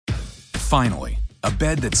Finally, a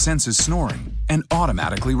bed that senses snoring and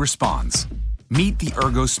automatically responds. Meet the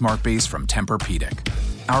Ergo Smart Base from Tempur-Pedic,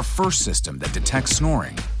 our first system that detects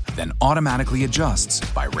snoring, then automatically adjusts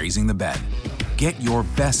by raising the bed. Get your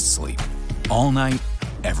best sleep all night,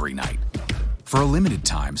 every night. For a limited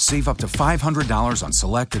time, save up to $500 on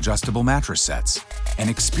select adjustable mattress sets and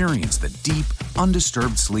experience the deep,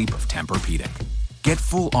 undisturbed sleep of Tempur-Pedic. Get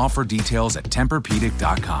full offer details at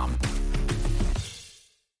TempurPedic.com.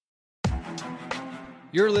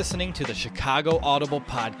 You're listening to the Chicago Audible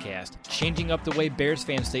Podcast, changing up the way Bears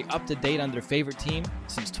fans stay up to date on their favorite team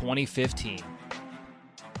since 2015.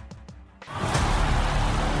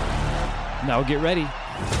 Now get ready,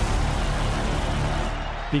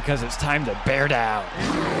 because it's time to bear down.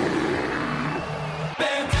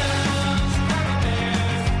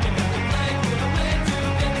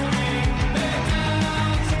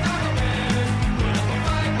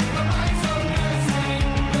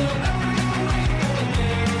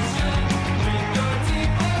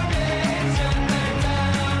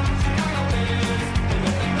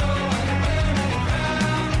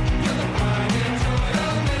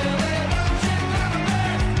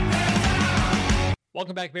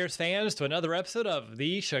 Welcome back, Bears fans, to another episode of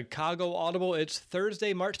the Chicago Audible. It's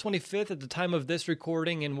Thursday, March 25th at the time of this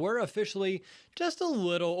recording, and we're officially just a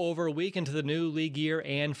little over a week into the new league year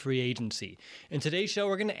and free agency. In today's show,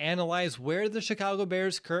 we're going to analyze where the Chicago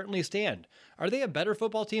Bears currently stand. Are they a better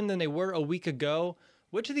football team than they were a week ago?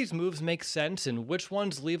 Which of these moves make sense, and which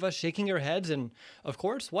ones leave us shaking our heads? And, of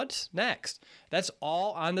course, what's next? That's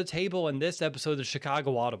all on the table in this episode of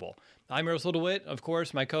Chicago Audible. I'm Russell DeWitt, of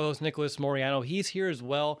course, my co-host Nicholas Moriano. He's here as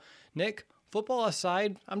well. Nick, football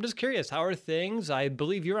aside, I'm just curious, how are things? I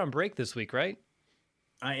believe you're on break this week, right?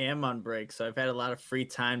 I am on break, so I've had a lot of free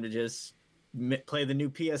time to just play the new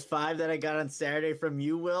PS5 that I got on Saturday from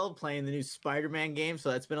you, Will, playing the new Spider-Man game,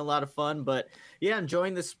 so that's been a lot of fun. But yeah,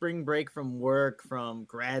 enjoying the spring break from work, from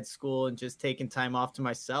grad school, and just taking time off to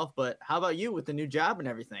myself. But how about you with the new job and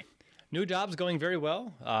everything? New job's going very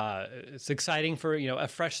well. It's exciting for, a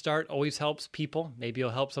fresh start always helps people. Maybe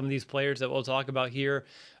it'll help some of these players that we'll talk about here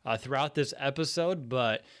throughout this episode.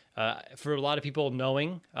 But for a lot of people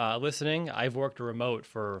listening, I've worked remote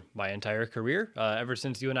for my entire career, ever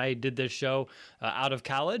since you and I did this show out of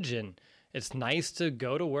college. And it's nice to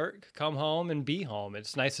go to work, come home, and be home.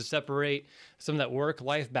 It's nice to separate some of that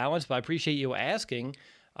work-life balance, but I appreciate you asking.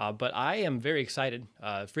 But I am very excited.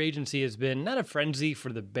 Free agency has been not a frenzy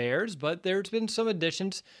for the Bears, but there's been some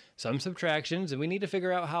additions, some subtractions, and we need to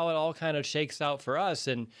figure out how it all kind of shakes out for us.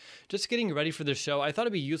 And just getting ready for the show, I thought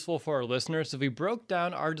it'd be useful for our listeners if we broke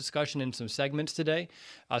down our discussion in some segments today.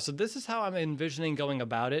 So this is how I'm envisioning going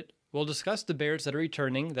about it. We'll discuss the Bears that are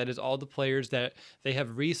returning, that is all the players that they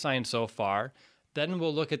have re-signed so far. Then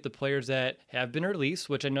we'll look at the players that have been released,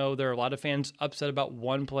 which I know there are a lot of fans upset about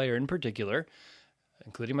one player in particular,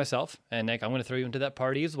 including myself. And Nick, I'm going to throw you into that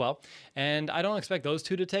party as well. And I don't expect those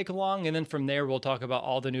two to take long. And then from there, we'll talk about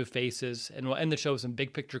all the new faces, and we'll end the show with some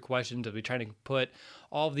big picture questions as we try to put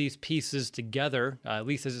all of these pieces together, at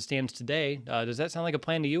least as it stands today. Does that sound like a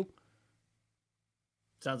plan to you?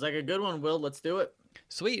 Sounds like a good one, Will. Let's do it.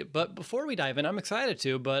 Sweet. But before we dive in, I'm excited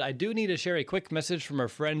to, but I do need to share a quick message from our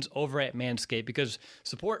friends over at Manscaped, because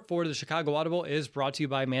support for the Chicago Audible is brought to you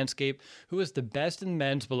by Manscaped, who is the best in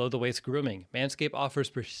men's below-the-waist grooming. Manscaped offers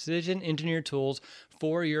precision-engineered tools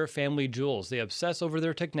for your family jewels. They obsess over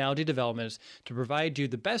their technology developments to provide you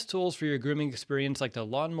the best tools for your grooming experience, like the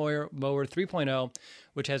Lawnmower 3.0,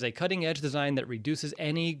 which has a cutting-edge design that reduces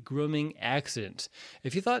any grooming accidents.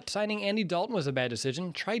 If you thought signing Andy Dalton was a bad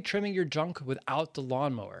decision, try trimming your junk without the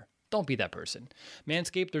lawnmower. Don't be that person.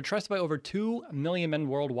 Manscaped, they're trusted by over 2 million men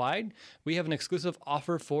worldwide. We have an exclusive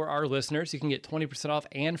offer for our listeners. You can get 20% off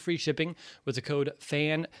and free shipping with the code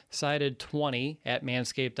FANSIDED20 at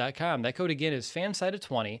manscaped.com. That code again is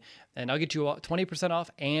FANSIDED20, and I'll get you 20% off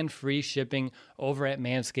and free shipping over at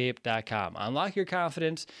manscaped.com. Unlock your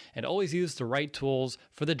confidence and always use the right tools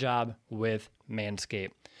for the job with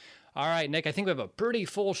Manscaped. All right, Nick, I think we have a pretty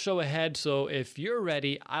full show ahead, so if you're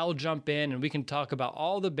ready, I'll jump in and we can talk about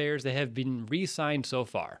all the Bears that have been re-signed so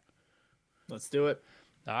far. Let's do it.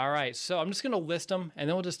 All right, so I'm just going to list them, and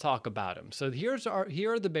then we'll just talk about them. So here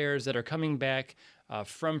are the Bears that are coming back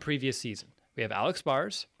from previous season. We have Alex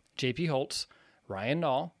Bars, J.P. Holtz, Ryan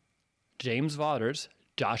Nall, James Vaughters,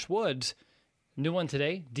 Josh Woods. New one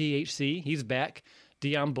today, DHC, he's back.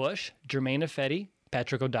 Deion Bush, Jermaine Ifedi,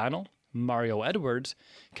 Patrick O'Donnell, Mario Edwards,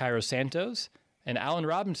 Cairo Santos, and Allen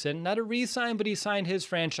Robinson. Not a re-sign, but he signed his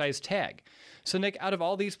franchise tag. So, Nick, out of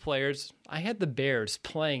all these players, I had the Bears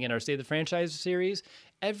playing in our State of the Franchise series.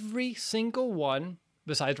 Every single one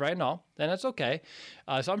besides right now, then that's okay.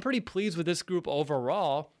 So I'm pretty pleased with this group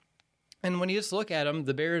overall. And when you just look at them,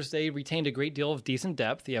 the Bears, they retained a great deal of decent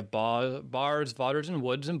depth. You have Bars, Vaughters, and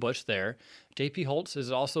Woods and Bush there. J.P. Holtz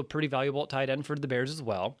is also pretty valuable at tight end for the Bears as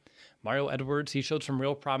well. Mario Edwards, he showed some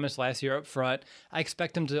real promise last year up front. I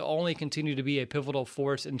expect him to only continue to be a pivotal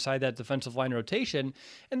force inside that defensive line rotation.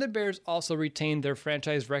 And the Bears also retained their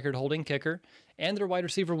franchise record-holding kicker and their wide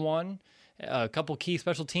receiver one, a couple key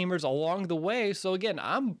special teamers along the way. So again,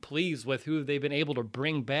 I'm pleased with who they've been able to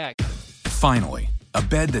bring back. Finally, a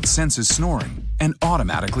bed that senses snoring and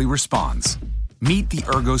automatically responds. Meet the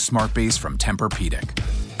Ergo Smart Base from Tempur-Pedic,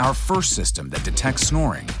 our first system that detects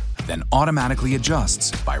snoring, then automatically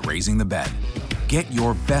adjusts by raising the bed. Get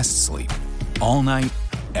your best sleep all night,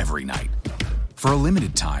 every night. For a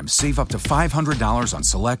limited time, save up to $500 on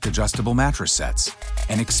select adjustable mattress sets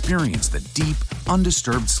and experience the deep,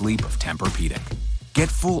 undisturbed sleep of Tempur-Pedic. Get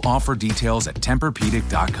full offer details at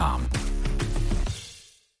TempurPedic.com.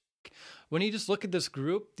 When you just look at this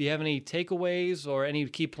group, do you have any takeaways or any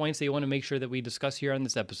key points that you want to make sure that we discuss here on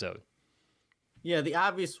this episode? Yeah, the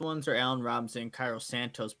obvious ones are Allen Robinson and Cairo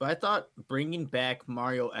Santos, but I thought bringing back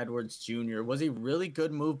Mario Edwards Jr. was a really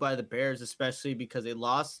good move by the Bears, especially because they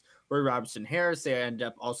lost Roy Robertson Harris. They ended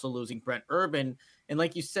up also losing Brent Urban. And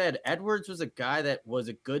like you said, Edwards was a guy that was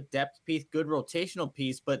a good depth piece, good rotational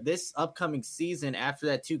piece, but this upcoming season, after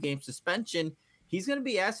that 2-game suspension, he's going to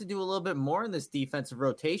be asked to do a little bit more in this defensive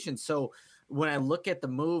rotation. So when I look at the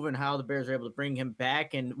move and how the Bears are able to bring him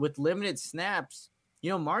back, and with limited snaps,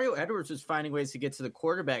 Mario Edwards was finding ways to get to the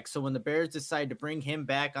quarterback. So when the Bears decided to bring him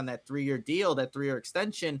back on that 3-year deal, that 3-year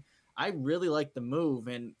extension, I really like the move.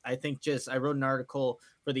 And I think I wrote an article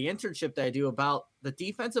for the internship that I do about the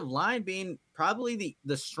defensive line being probably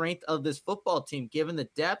the strength of this football team, given the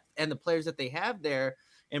depth and the players that they have there.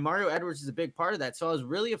 And Mario Edwards is a big part of that. So I was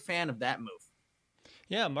really a fan of that move.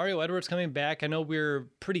 Yeah, Mario Edwards coming back. I know we were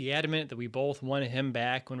pretty adamant that we both wanted him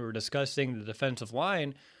back when we were discussing the defensive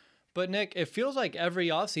line. But Nick, it feels like every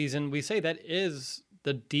offseason we say that is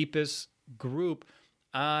the deepest group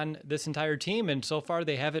on this entire team. And so far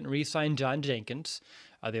they haven't re-signed John Jenkins.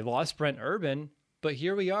 They lost Brent Urban. But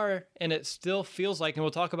here we are, and it still feels like, and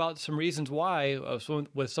we'll talk about some reasons why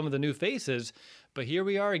with some of the new faces, but here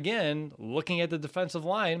we are again, looking at the defensive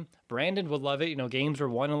line. Brandon would love it. Games are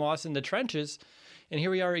won and lost in the trenches. And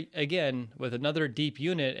here we are again with another deep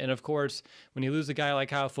unit. And of course, when you lose a guy like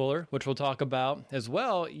Kyle Fuller, which we'll talk about as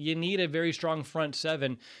well, you need a very strong front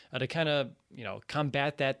seven to kind of,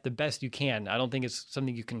 combat that the best you can. I don't think it's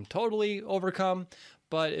something you can totally overcome,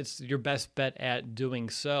 but it's your best bet at doing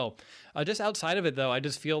so. Just outside of it, though, I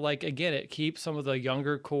just feel like, again, it keeps some of the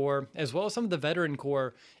younger core as well as some of the veteran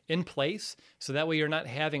core in place. So that way you're not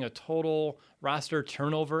having a total roster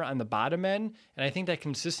turnover on the bottom end. And I think that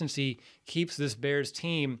consistency keeps this Bears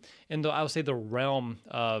team in I would say the realm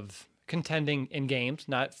of contending in games,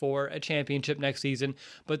 not for a championship next season,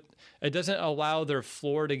 but it doesn't allow their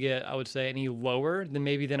floor to get, I would say, any lower than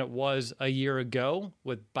it was a year ago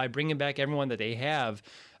by bringing back everyone that they have.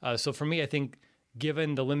 So for me, I think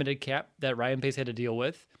given the limited cap that Ryan Pace had to deal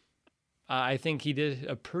with, I think he did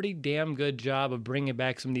a pretty damn good job of bringing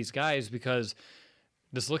back some of these guys, because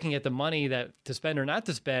just looking at the money that to spend or not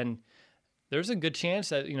to spend, there's a good chance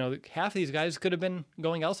that, half of these guys could have been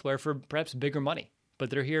going elsewhere for perhaps bigger money, but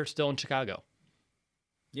they're here still in Chicago.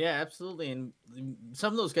 Yeah, absolutely. And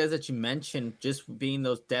some of those guys that you mentioned, just being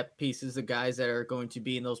those depth pieces, the guys that are going to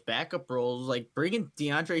be in those backup roles, like bringing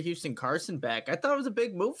DeAndre Houston-Carson back, I thought it was a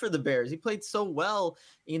big move for the Bears. He played so well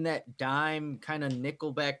in that dime kind of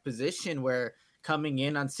nickelback position, where coming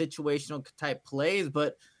in on situational type plays,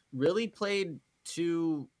 but really played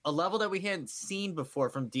to a level that we hadn't seen before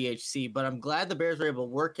from DHC. But I'm glad the Bears were able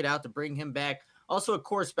to work it out to bring him back. Also a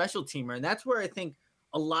core special teamer. And that's where I think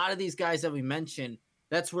a lot of these guys that we mentioned,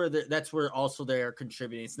 that's where also they are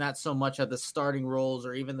contributing. It's not so much at the starting roles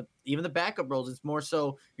or even the backup roles. It's more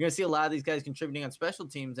so you're going to see a lot of these guys contributing on special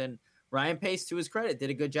teams. And Ryan Pace, to his credit, did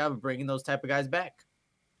a good job of bringing those type of guys back.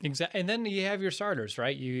 Exactly. And then you have your starters,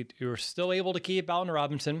 right? You're still able to keep Allen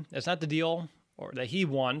Robinson. That's not the deal or that he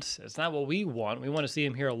wants. It's not what we want. We want to see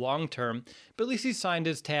him here long term. But at least he signed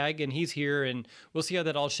his tag and he's here, and we'll see how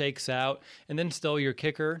that all shakes out. And then still your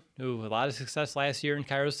kicker, who a lot of success last year in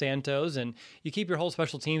Cairo Santos, and you keep your whole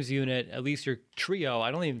special teams unit, at least your trio. I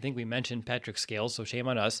don't even think we mentioned Patrick Scales, so shame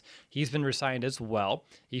on us. He's been resigned as well.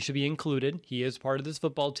 He should be included. He is part of this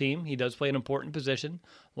football team. He does play an important position.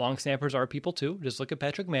 Long snappers are people too. Just look at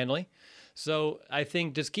Patrick Manley. So I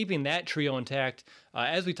think just keeping that trio intact,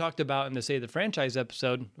 as we talked about in the State of the Franchise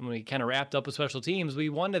episode, when we kind of wrapped up with special teams, we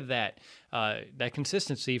wanted that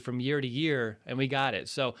consistency from year to year, and we got it.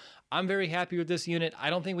 So I'm very happy with this unit. I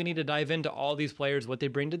don't think we need to dive into all these players, what they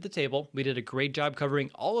bring to the table. We did a great job covering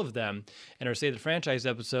all of them in our State of the Franchise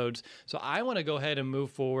episodes. So I want to go ahead and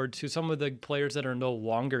move forward to some of the players that are no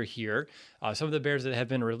longer here, some of the Bears that have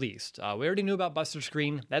been released. We already knew about Buster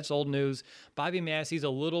Screen. That's old news. Bobby Massey's a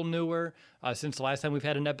little newer since the last time we've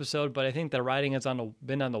had an episode, but I think the writing has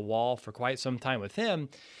been on the wall for quite some time with him.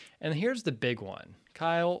 And here's the big one.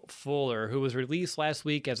 Kyle Fuller, who was released last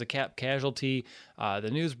week as a cap casualty. The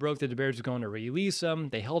news broke that the Bears were going to release him.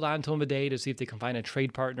 They held on to him a day to see if they can find a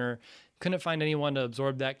trade partner. Couldn't find anyone to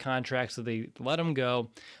absorb that contract, so they let him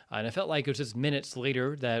go. And it felt like it was just minutes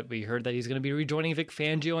later that we heard that he's going to be rejoining Vic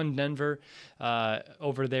Fangio in Denver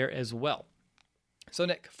over there as well. So,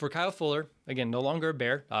 Nick, for Kyle Fuller, again, no longer a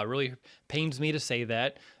Bear. Really pains me to say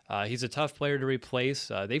that. He's a tough player to replace.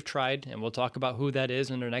 They've tried, and we'll talk about who that is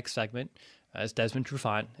in our next segment. It's Desmond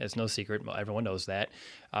Trufant. It's no secret. Everyone knows that.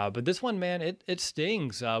 But this one, man, it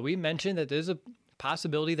stings. We mentioned that there's a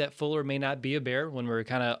possibility that Fuller may not be a Bear when we're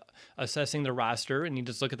kind of assessing the roster, and you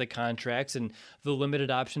just look at the contracts and the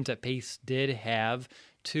limited options that Pace did have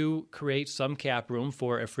to create some cap room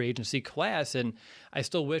for a free agency class. And I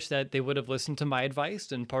still wish that they would have listened to my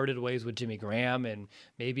advice and parted ways with Jimmy Graham and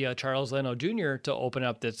maybe Charles Leno Jr. to open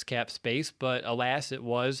up this cap space. But alas, it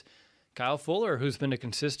was Kyle Fuller, who's been a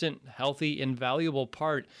consistent, healthy, invaluable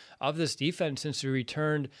part of this defense since he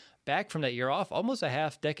returned back from that year off almost a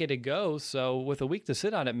half decade ago. So with a week to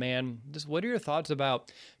sit on it, man, just what are your thoughts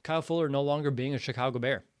about Kyle Fuller no longer being a Chicago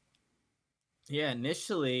Bear? Yeah,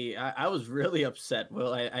 initially I was really upset.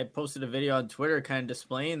 Well, I posted a video on Twitter kind of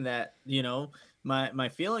displaying that, my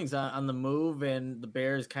feelings on the move, and the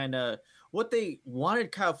Bears kind of what they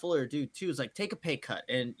wanted Kyle Fuller to do too is like take a pay cut.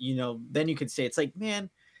 And, then you could say it's like, man,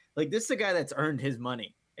 like this is a guy that's earned his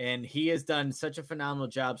money, and he has done such a phenomenal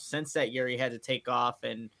job since that year he had to take off,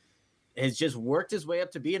 and has just worked his way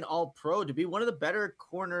up to be an all-pro, to be one of the better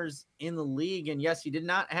corners in the league. And yes, he did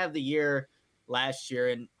not have the year last year,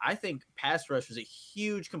 and I think pass rush was a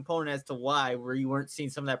huge component as to why where you weren't seeing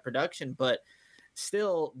some of that production. But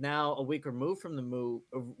still, now a week removed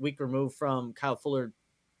from Kyle Fuller,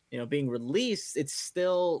 being released, there's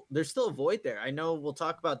still a void there. I know we'll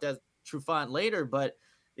talk about that Trufant later, but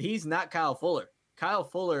he's not Kyle Fuller. Kyle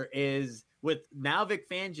Fuller is with now Vic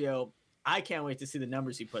Fangio. I can't wait to see the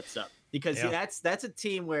numbers he puts up, because that's a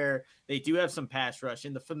team where they do have some pass rush,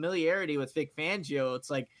 and the familiarity with Vic Fangio. It's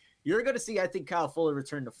like, you're going to see, I think, Kyle Fuller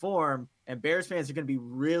return to form, and Bears fans are going to be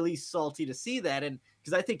really salty to see that. And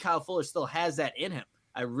because I think Kyle Fuller still has that in him.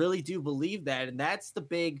 I really do believe that. And that's the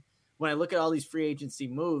big, when I look at all these free agency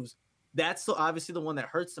moves, that's obviously the one that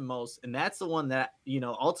hurts the most. And that's the one that,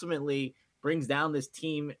 ultimately brings down this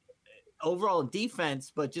team overall in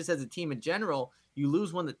defense, but just as a team in general. You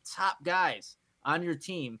lose one of the top guys on your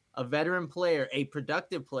team, a veteran player, a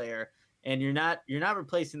productive player, and you're not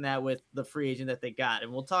replacing that with the free agent that they got.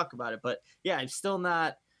 And we'll talk about it. But yeah, I'm still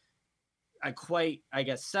not quite, I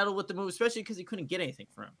guess, settled with the move, especially because you couldn't get anything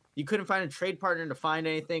from him. You couldn't find a trade partner to find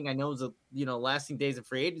anything. I know it was lasting days of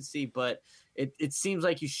free agency, but it seems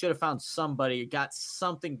like you should have found somebody, you got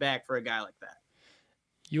something back for a guy like that.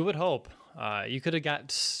 You would hope. You could have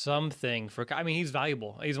got something he's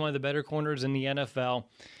valuable. He's one of the better corners in the NFL.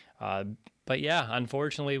 But yeah,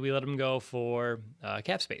 unfortunately, we let him go for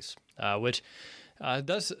cap space, which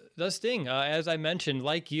does sting. As I mentioned,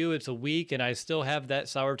 like you, it's a week, and I still have that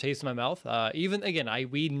sour taste in my mouth.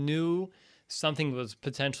 We knew something was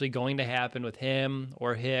potentially going to happen with him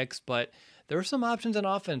or Hicks, but there were some options on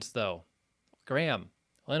offense, though. Graham,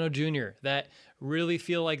 Leno Jr., that really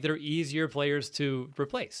feel like they're easier players to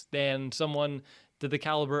replace than someone to the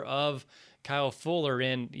caliber of Kyle Fuller.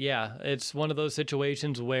 And yeah, it's one of those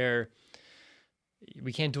situations where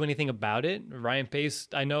we can't do anything about it. Ryan Pace,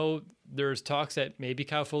 I know there's talks that maybe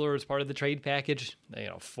Kyle Fuller was part of the trade package,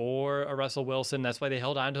 for a Russell Wilson. That's why they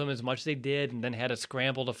held on to him as much as they did, and then had a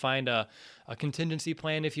scramble to find a contingency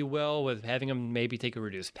plan, if you will, with having him maybe take a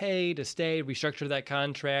reduced pay to stay, restructure that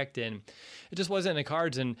contract, and it just wasn't in the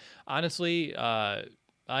cards. And honestly, I'll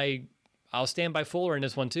stand by Fuller in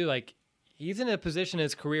this one too. Like, he's in a position in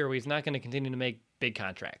his career where he's not going to continue to make big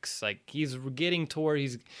contracts. Like, he's getting toward,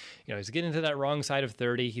 he's getting to that wrong side of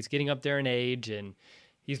 30. He's getting up there in age, and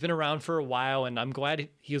he's been around for a while, and I'm glad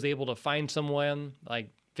he was able to find someone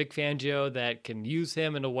like Vic Fangio that can use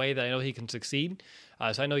him in a way that I know he can succeed.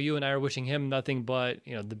 So I know you and I are wishing him nothing but,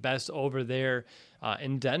 the best over there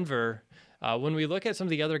in Denver. When we look at some of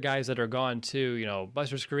the other guys that are gone too, you know,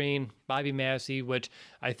 Buster Screen, Bobby Massey, which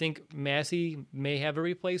I think Massey may have a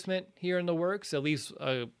replacement here in the works, at least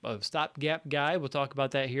a stopgap guy. We'll talk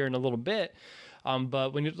about that here in a little bit.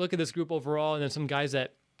 But when you look at this group overall, and then some guys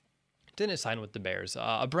that didn't sign with the Bears,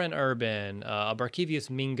 a Brent Urban, a Barkevius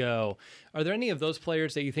Mingo, are there any of those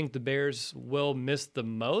players that you think the Bears will miss the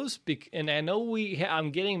most? And I know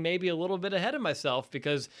I'm getting maybe a little bit ahead of myself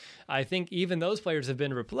because I think even those players have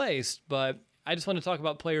been replaced, but I just want to talk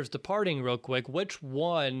about players departing real quick. Which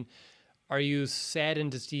one are you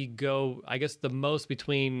saddened to see go, I guess, the most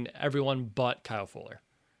between everyone but Kyle Fuller?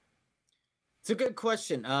 It's a good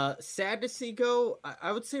question. Sad to see go.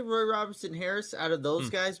 I would say Roy Robertson Harris out of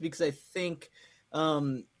those guys, because I think,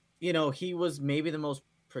 he was maybe the most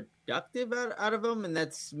productive out of them, and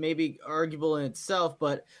that's maybe arguable in itself.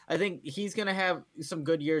 But I think he's going to have some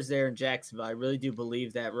good years there in Jacksonville. I really do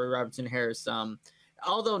believe that Roy Robertson Harris,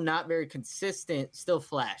 although not very consistent, still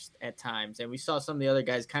flashed at times. And we saw some of the other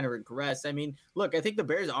guys kind of regress. I mean, look, I think the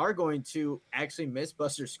Bears are going to actually miss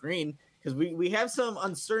Buster Screen because we have some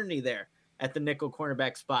uncertainty there at the nickel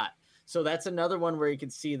cornerback spot. So that's another one where you can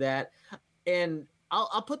see that. And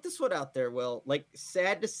I'll put this one out there, Will. Like,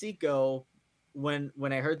 sad to see go when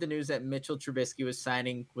I heard the news that Mitchell Trubisky was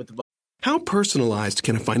signing with the Bucs. How personalized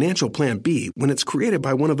can a financial plan be when it's created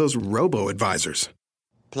by one of those robo-advisors?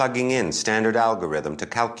 Plugging in standard algorithm to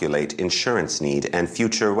calculate insurance need and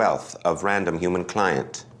future wealth of random human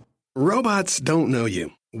client. Robots don't know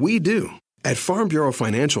you. We do. At Farm Bureau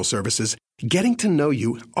Financial Services, getting to know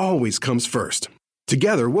you always comes first.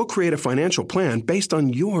 Together, we'll create a financial plan based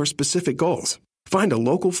on your specific goals. Find a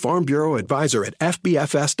local Farm Bureau advisor at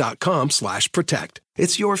fbfs.com/protect.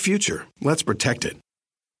 It's your future. Let's protect it.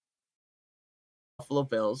 Buffalo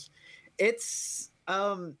Bills. It's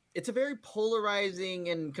a very polarizing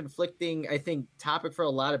and conflicting, I think, topic for a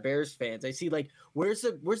lot of Bears fans. I see, like, where's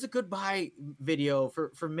the goodbye video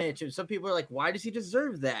for Mitch? And some people are like, why does he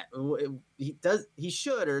deserve that? He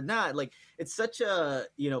should or not. Like, it's such a,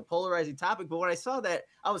 polarizing topic. But when I saw that,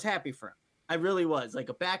 I was happy for him. I really was. Like,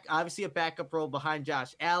 obviously a backup role behind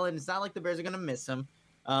Josh Allen. It's not like the Bears are going to miss him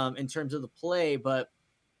in terms of the play, but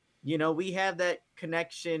we have that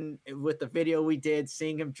connection with the video we did,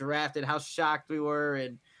 seeing him drafted, how shocked we were,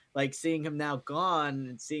 and like seeing him now gone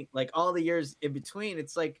and seeing like all the years in between.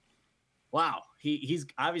 It's like, wow, he's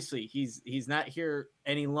obviously he's not here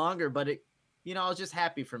any longer, but I was just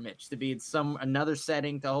happy for Mitch to be in another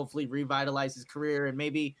setting to hopefully revitalize his career and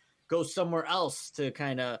maybe go somewhere else to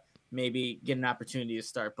kind of maybe get an opportunity to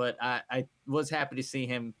start. But I was happy to see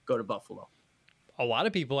him go to Buffalo. A lot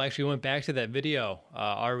of people actually went back to that video,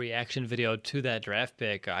 our reaction video to that draft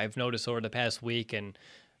pick. I've noticed over the past week, and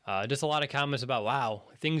just a lot of comments about, wow,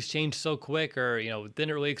 things changed so quick, or,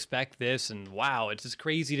 didn't really expect this. And wow, it's just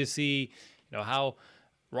crazy to see, how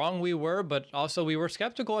wrong we were, but also we were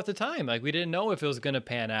skeptical at the time. Like, we didn't know if it was going to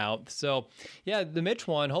pan out. So yeah, the Mitch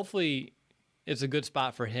one, hopefully it's a good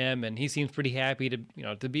spot for him. And he seems pretty happy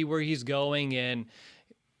to be where he's going. And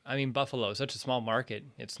I mean, Buffalo is such a small market.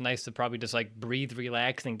 It's nice to probably just like breathe,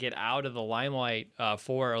 relax, and get out of the limelight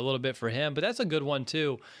for a little bit for him. But that's a good one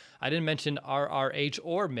too. I didn't mention RRH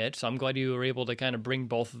or Mitch, so I'm glad you were able to kind of bring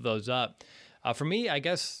both of those up. For me, I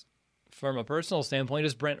guess from a personal standpoint,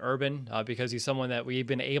 is Brent Urban because he's someone that we've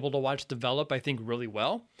been able to watch develop, I think, really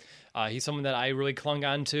well. He's someone that I really clung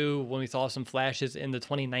on to when we saw some flashes in the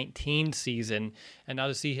 2019 season, and now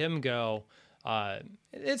to see him go,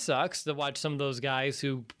 it sucks to watch some of those guys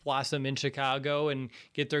who blossom in Chicago and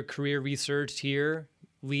get their career researched here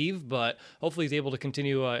leave, but hopefully he's able to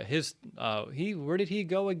continue where did he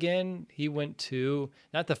go again? He went to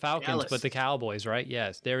not the Falcons, Dallas. But the Cowboys, right?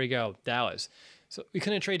 Yes, there we go, Dallas. So we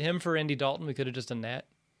couldn't trade him for Andy Dalton. We could have just done that.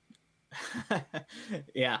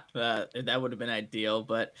 Yeah, that would have been ideal,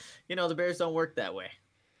 but the Bears don't work that way.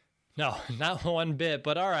 No, not one bit.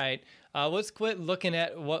 But all right, let's quit looking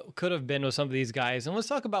at what could have been with some of these guys, and let's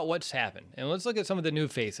talk about what's happened. And let's look at some of the new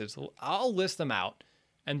faces. I'll list them out,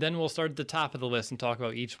 and then we'll start at the top of the list and talk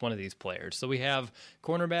about each one of these players. So we have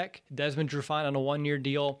cornerback Desmond Trufant on a 1-year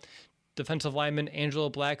deal, defensive lineman Angelo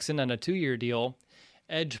Blackson on a 2-year deal,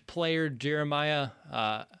 edge player Jeremiah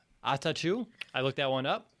Atachu. I looked that one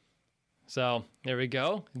up. So there we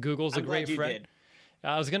go. Google's a great friend.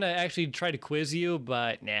 I was going to actually try to quiz you,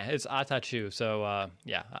 but nah, it's Atachu. So,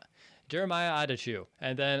 yeah, Jeremiah Atachu.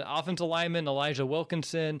 And then offensive lineman Elijah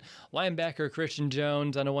Wilkinson, linebacker Christian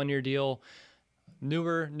Jones on a 1-year deal.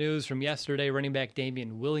 Newer news from yesterday, running back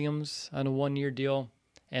Damien Williams on a 1-year deal.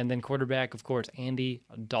 And then quarterback, of course, Andy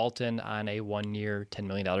Dalton on a 1-year, $10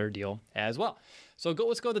 million deal as well. So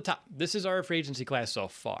let's go to the top. This is our free agency class so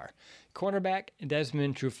far. Cornerback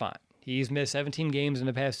Desmond Trufant. He's missed 17 games in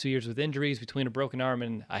the past 2 years with injuries between a broken arm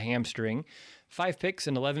and a hamstring. 5 picks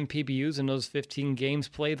and 11 PBUs in those 15 games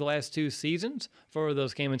played the last 2 seasons. 4 of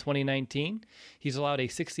those came in 2019. He's allowed a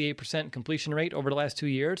 68% completion rate over the last 2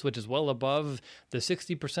 years, which is well above the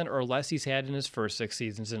 60% or less he's had in his first 6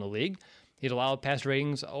 seasons in the league. He'd allowed pass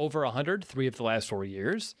ratings over 100 3 of the last 4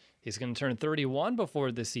 years. He's going to turn 31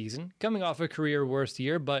 before this season, coming off a career worst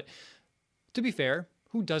year. But to be fair,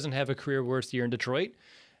 who doesn't have a career worst year in Detroit?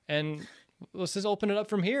 And let's just open it up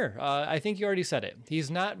from here. I think you already said it.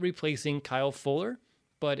 He's not replacing Kyle Fuller,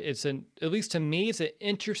 but at least to me, it's an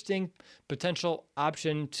interesting potential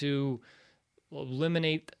option to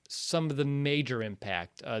eliminate some of the major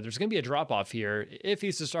impact. There's going to be a drop-off here if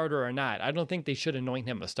he's the starter or not. I don't think they should anoint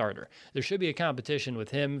him a starter. There should be a competition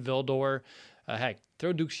with him, Vildor. Heck,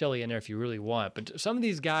 throw Duke Shelley in there if you really want. But some of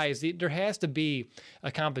these guys, there has to be a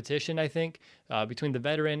competition, I think, between the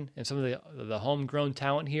veteran and some of the homegrown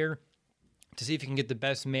talent here to see if you can get the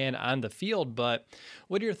best man on the field. But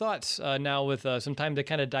what are your thoughts now with some time to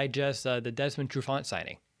kind of digest the Desmond Trufant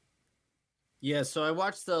signing? Yeah, so I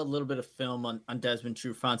watched a little bit of film on Desmond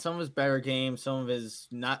Trufant. Some of his better games, some of his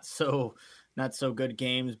not so good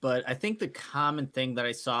games. But I think the common thing that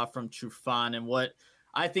I saw from Trufant and what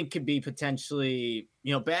I think could be potentially,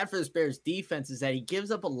 bad for this Bears defense is that he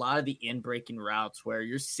gives up a lot of the in-breaking routes where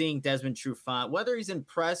you're seeing Desmond Trufant, whether he's in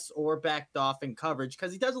press or backed off in coverage,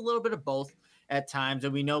 because he does a little bit of both at times.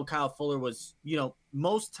 And we know Kyle Fuller was,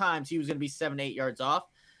 most times he was going to be 7-8 yards off.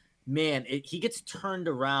 Man, he gets turned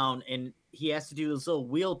around and he has to do this little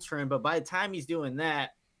wheel turn. But by the time he's doing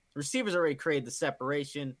that, receivers already created the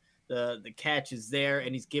separation. The catch is there,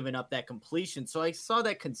 and he's given up that completion. So I saw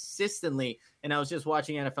that consistently, and I was just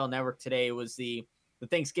watching NFL Network today. It was the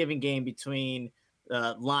Thanksgiving game between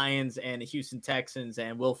Lions and the Houston Texans,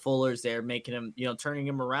 and Will Fuller's there making him, turning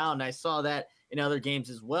him around. I saw that in other games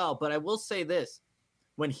as well. But I will say this,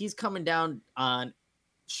 when he's coming down on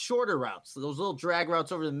shorter routes, those little drag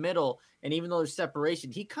routes over the middle, and even though there's separation,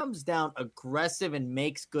 he comes down aggressive and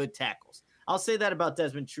makes good tackles. I'll say that about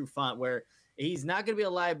Desmond Trufant, where he's not going to be a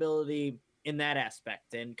liability in that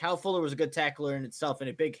aspect. And Kyle Fuller was a good tackler in itself and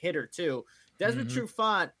a big hitter too. Desmond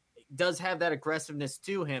Trufant does have that aggressiveness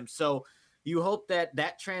to him. So you hope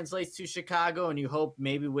that translates to Chicago, and you hope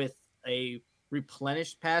maybe with a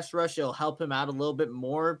replenished pass rush, it'll help him out a little bit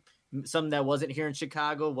more. Something that wasn't here in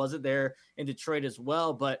Chicago, wasn't there in Detroit as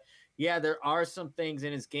well. But yeah, there are some things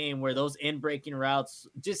in his game where those in-breaking routes,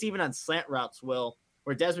 just even on slant routes,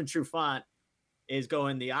 where Desmond Trufant is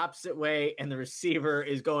going the opposite way and the receiver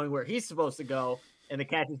is going where he's supposed to go and the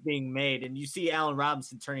catch is being made. And you see Allen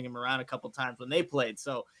Robinson turning him around a couple times when they played.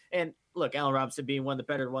 So, and look, Allen Robinson being one of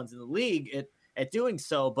the better ones in the league at doing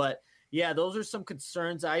so. But yeah, those are some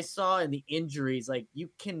concerns I saw, and the injuries. Like, you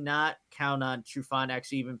cannot count on Trufant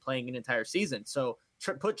actually even playing an entire season. So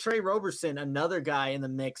put Trey Roberson, another guy in the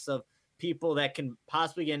mix of people that can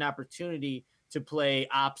possibly get an opportunity to play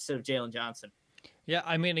opposite of Jalen Johnson. Yeah,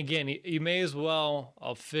 I mean, again, you may as well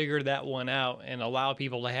figure that one out and allow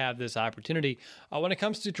people to have this opportunity. When it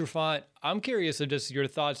comes to Trufant, I'm curious of just your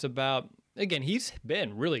thoughts about, again, he's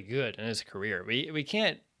been really good in his career. We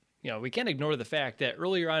can't ignore the fact that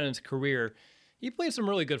earlier on in his career, he played some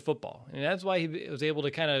really good football. And that's why he was able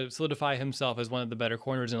to kind of solidify himself as one of the better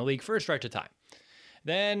corners in the league for a stretch of time.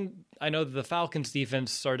 Then I know that the Falcons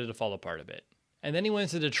defense started to fall apart a bit. And then he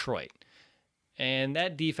went to Detroit. And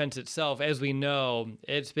that defense itself, as we know,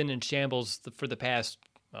 it's been in shambles for the past,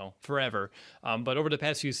 forever. But over the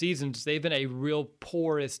past few seasons, they've been a real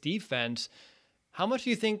porous defense. How much do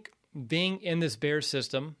you think being in this Bears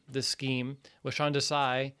system, this scheme, with Sean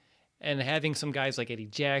Desai, and having some guys like Eddie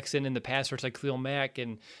Jackson in the pass rush like Khalil Mack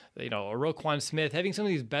and, Roquan Smith, having some of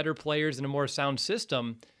these better players in a more sound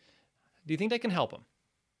system, do you think that can help him?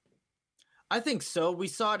 I think so. We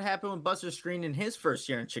saw it happen with Buster Skrine in his first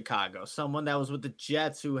year in Chicago, someone that was with the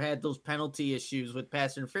Jets who had those penalty issues with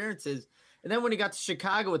pass interferences. And then when he got to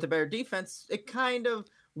Chicago with the better defense, it kind of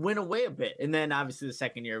went away a bit. And then obviously the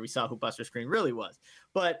second year we saw who Buster Skrine really was.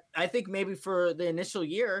 But I think maybe for the initial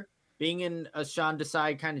year, being in a Sean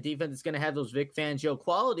Desai kind of defense is going to have those Vic Fangio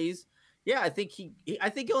qualities. Yeah, I think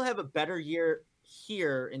he'll have a better year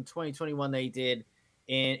here in 2021 than he did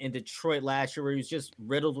in Detroit last year, where he was just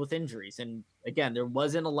riddled with injuries. And again, there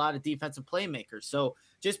wasn't a lot of defensive playmakers. So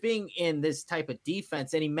just being in this type of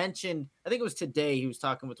defense, and he mentioned, I think it was today, he was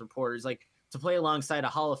talking with reporters, like, to play alongside a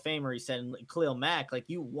Hall of Famer, he said, and Khalil Mack, like,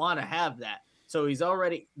 you want to have that. So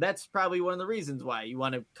that's probably one of the reasons why you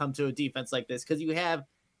want to come to a defense like this, because you have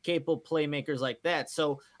capable playmakers like that.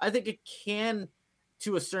 So I think it can,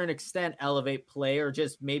 to a certain extent, elevate play or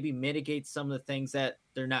just maybe mitigate some of the things that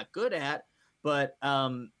they're not good at. But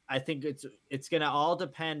I I think it's going to all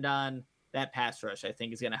depend on that pass rush. I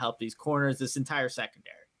think is going to help these corners, this entire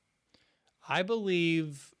secondary. I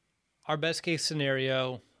believe our best case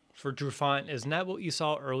scenario for Trufant is not what you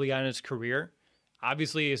saw early on in his career.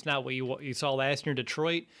 Obviously, it's not what you saw last year in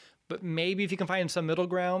Detroit, but maybe if you can find some middle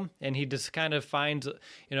ground and he just kind of finds, a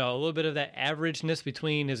little bit of that averageness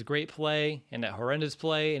between his great play and that horrendous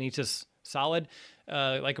play, and he's just solid,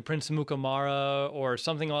 like a Prince Mukamara or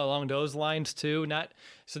something along those lines too.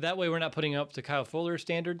 So that way we're not putting up to Kyle Fuller's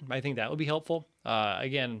standard. I think that would be helpful.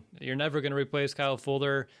 Again, you're never going to replace Kyle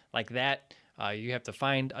Fuller like that. You have to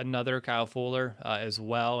find another Kyle Fuller as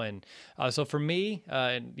well. And so for me,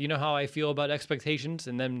 you know how I feel about expectations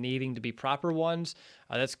and them needing to be proper ones.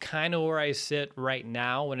 That's kind of where I sit right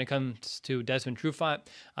now when it comes to Desmond Trufant.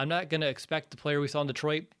 I'm not going to expect the player we saw in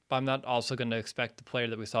Detroit, but I'm not also going to expect the player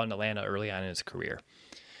that we saw in Atlanta early on in his career.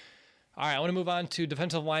 All right, I want to move on to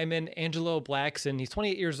defensive lineman Angelo Blackson. He's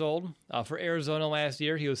 28 years old. For Arizona last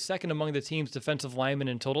year, he was second among the team's defensive linemen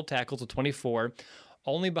in total tackles with 24.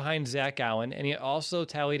 Only behind Zach Allen, and he also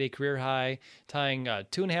tallied a career high, tying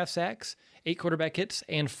 2.5 sacks, 8 quarterback hits,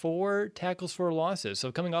 and 4 tackles for losses.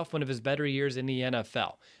 So coming off one of his better years in the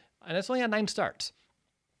NFL. And that's only on 9 starts.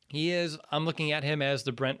 I'm looking at him as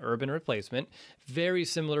the Brent Urban replacement. Very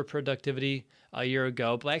similar productivity a year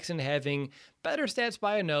ago. Blackson having better stats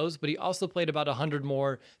by a nose, but he also played about 100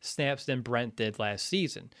 more snaps than Brent did last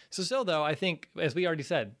season. So still, though, I think, as we already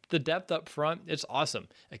said, the depth up front, it's awesome.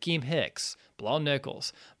 Akeem Hicks, Bilal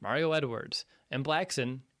Nichols, Mario Edwards, and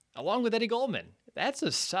Blackson, along with Eddie Goldman. That's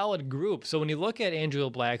a solid group. So when you look at Angelo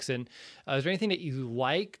Blackson, is there anything that you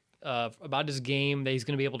like about his game that he's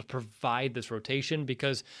going to be able to provide this rotation?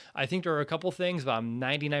 Because I think there are a couple things, but I'm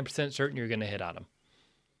 99% certain you're going to hit on him.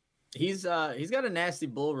 He's got a nasty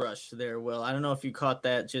bull rush there, Will. I don't know if you caught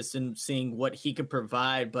that just in seeing what he could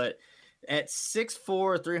provide, but at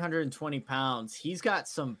 6'4", 320 pounds, he's got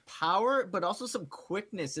some power, but also some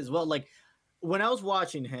quickness as well. Like when I was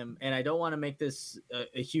watching him, and I don't want to make this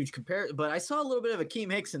a huge comparison, but I saw a little bit of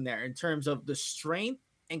Akeem Hicks in there in terms of the strength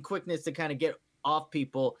and quickness to kind of get off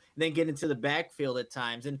people and then get into the backfield at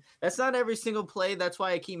times. And that's not every single play. That's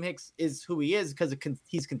why Akeem Hicks is who he is, because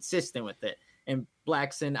he's consistent with it. And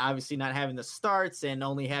Blackson, obviously not having the starts and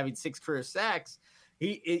only having 6 career sacks,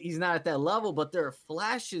 he's not at that level, but there are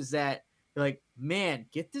flashes that you're like, man,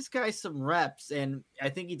 get this guy some reps. And I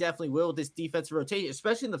think he definitely will with this defensive rotation,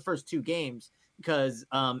 especially in the first 2 games, because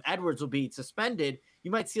Edwards will be suspended.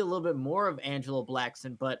 You might see a little bit more of Angelo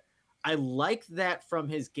Blackson, but I like that from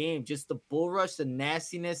his game, just the bull rush, the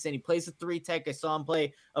nastiness, and he plays a 3 tech. I saw him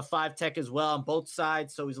play a 5 tech as well on both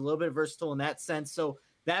sides, so he's a little bit versatile in that sense. So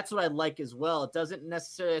that's what I like as well. It doesn't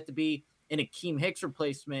necessarily have to be an Akeem Hicks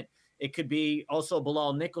replacement. It could be also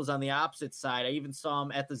Bilal Nichols on the opposite side. I even saw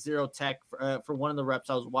him at the 0 tech for one of the reps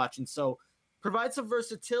I was watching. So provide some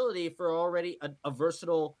versatility for already a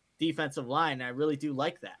versatile defensive line. I really do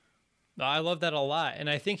like that. I love that a lot, and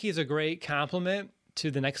I think he's a great complement to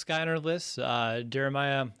the next guy on our list,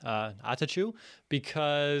 Jeremiah Atachu,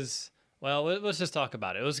 because, well, let's just talk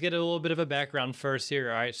about it. Let's get a little bit of a background first here.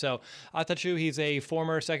 All right, so Atachu, he's a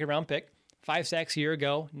former second-round pick, 5 sacks a year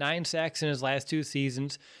ago, 9 sacks in his last 2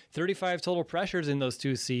 seasons, 35 total pressures in those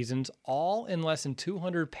 2 seasons, all in less than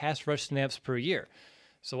 200 pass rush snaps per year.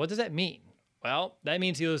 So what does that mean? Well, that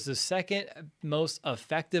means he was the second most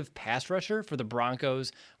effective pass rusher for the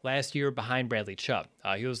Broncos last year behind Bradley Chubb.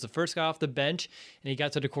 He was the first guy off the bench, and he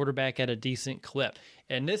got to the quarterback at a decent clip.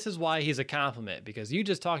 And this is why he's a compliment, because you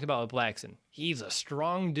just talked about with Blackson. He's a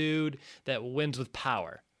strong dude that wins with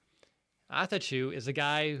power. Atachu is a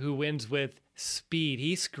guy who wins with speed.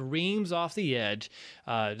 He screams off the edge,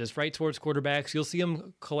 just right towards quarterbacks. You'll see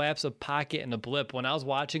him collapse a pocket in a blip. When I was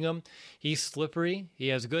watching him, he's slippery. He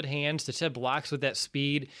has good hands to shed blocks with that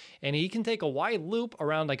speed, and he can take a wide loop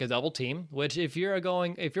around like a double team, which if you're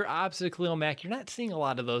opposite Khalil Mack, you're not seeing a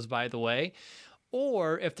lot of those, by the way.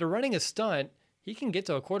 Or if they're running a stunt, he can get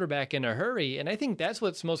to a quarterback in a hurry, and I think that's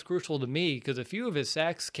what's most crucial to me, because a few of his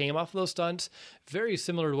sacks came off of those stunts, very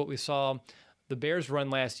similar to what we saw the Bears run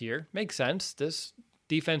last year. Makes sense. This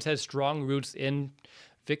defense has strong roots in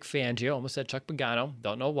Vic Fangio. Almost said Chuck Pagano.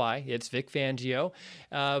 Don't know why. It's Vic Fangio.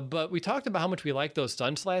 But we talked about how much we liked those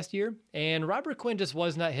stunts last year, and Robert Quinn just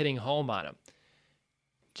was not hitting home on him.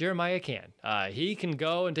 Jeremiah can. He can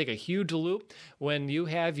go and take a huge loop when you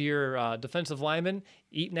have your defensive lineman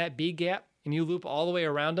eating that B gap, and you loop all the way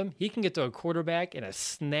around him. He can get to a quarterback in a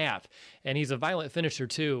snap, and he's a violent finisher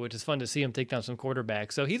too, which is fun to see him take down some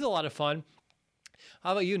quarterbacks. So he's a lot of fun.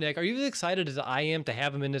 How about you, Nick? Are you as excited as I am to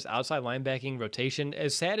have him in this outside linebacking rotation?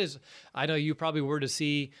 As sad as I know you probably were to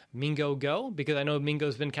see Mingo go, because I know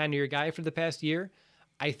Mingo's been kind of your guy for the past year,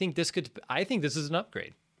 I think this is an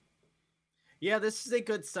upgrade. Yeah, this is a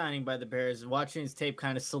good signing by the Bears. Watching his tape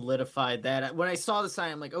kind of solidified that. When I saw the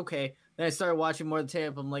sign, I'm like, okay. Then I started watching more of the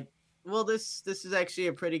tape. I'm like, well, this is actually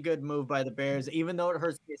a pretty good move by the Bears, even though it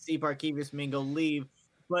hurts to see Barkevious Mingo leave.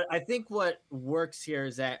 But I think what works here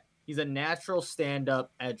is that he's a natural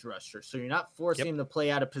stand-up edge rusher, so you're not forcing him to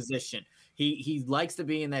play out of position. He likes to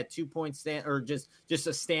be in that 2-point stand, or just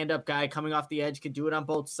a stand-up guy coming off the edge, can do it on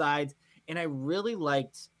both sides. And I really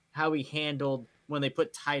liked how he handled when they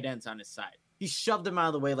put tight ends on his side. He shoved them out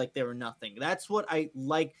of the way like they were nothing. That's what I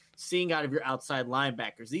like seeing out of your outside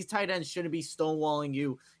linebackers. These tight ends shouldn't be stonewalling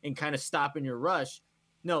you and kind of stopping your rush.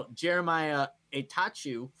 No, Jeremiah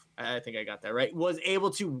Itachu, I think I got that right, was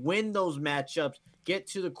able to win those matchups, get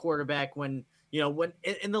to the quarterback when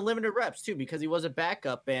in the limited reps too, because he was a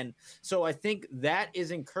backup. And so I think that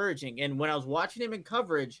is encouraging. And when I was watching him in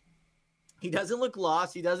coverage, he doesn't look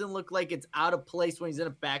lost. He doesn't look like it's out of place when he's in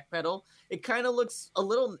a backpedal. It kind of looks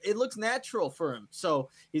it looks natural for him. So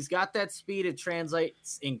he's got that speed. It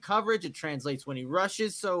translates in coverage. It translates when he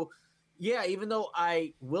rushes. So yeah, even though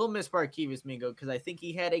I will miss Barkevious Mingo because I think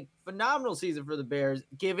he had a phenomenal season for the Bears,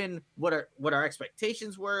 given what our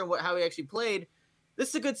expectations were and how he actually played, this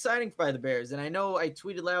is a good signing by the Bears. And I know I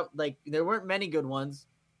tweeted out, like, there weren't many good ones.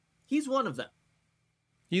 He's one of them.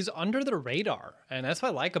 He's under the radar, and that's what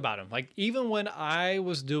I like about him. Like, even when I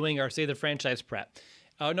was doing our franchise prep,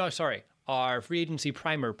 our free agency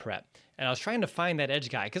primer prep, and I was trying to find that edge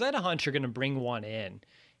guy, because I had a hunch you're going to bring one in.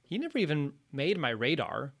 He never even made my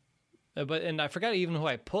radar, and I forgot even who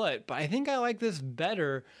I put, but I think I like this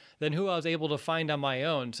better than who I was able to find on my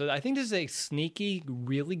own. So I think this is a sneaky,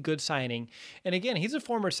 really good signing. And again, he's a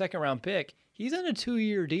former second-round pick. He's on a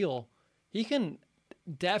 2-year deal. He can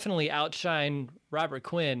definitely outshine Robert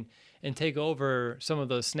Quinn and take over some of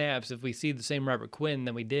those snaps if we see the same Robert Quinn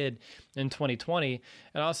that we did in 2020.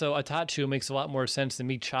 And also, Atachu makes a lot more sense than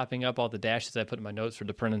me chopping up all the dashes I put in my notes for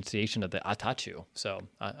the pronunciation of the Atachu. So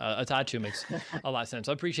Atachu makes a lot of sense.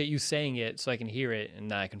 I appreciate you saying it so I can hear it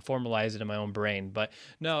and I can formalize it in my own brain. But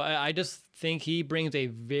no, I just think he brings a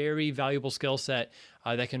very valuable skill set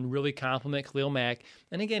that can really complement Khalil Mack.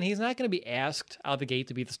 And again, he's not going to be asked out of the gate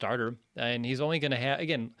to be the starter. And he's only going to have,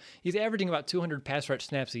 again, he's averaging about 200 pass rush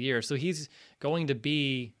snaps a year. So he's going to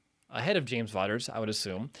be ahead of James Waters, I would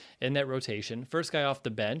assume, in that rotation. First guy off the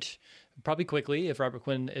bench, probably quickly if Robert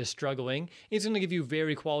Quinn is struggling. He's going to give you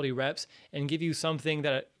very quality reps and give you something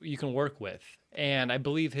that you can work with. And I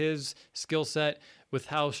believe his skill set with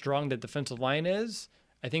how strong the defensive line is,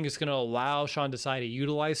 I think it's going to allow Sean Desai to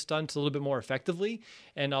utilize stunts a little bit more effectively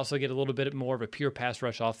and also get a little bit more of a pure pass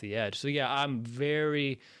rush off the edge. So yeah, I'm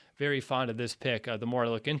very, very fond of this pick. The more I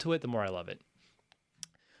look into it, the more I love it.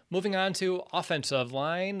 Moving on to offensive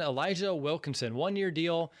line, Elijah Wilkinson, 1-year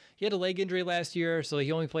deal. He had a leg injury last year, so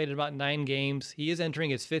he only played in about 9 games. He is entering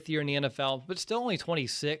his 5th year in the NFL, but still only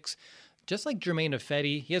 26. Just like Jermaine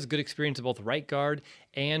Ifedi, he has good experience at both right guard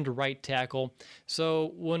and right tackle.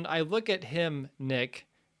 So when I look at him, Nick,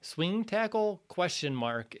 swing tackle ?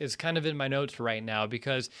 Is kind of in my notes right now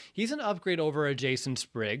because he's an upgrade over a Jason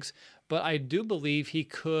Spriggs, but I do believe he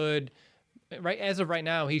could, as of right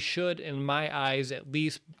now, he should, in my eyes, at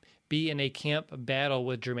least be in a camp battle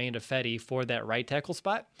with Jermaine Ifedi for that right tackle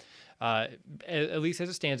spot. At least as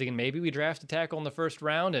it stands. Again, maybe we draft a tackle in the first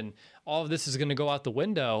round and all of this is going to go out the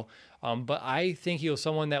window. But I think he was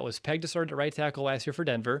someone that was pegged to start at right tackle last year for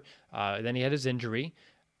Denver. Then he had his injury.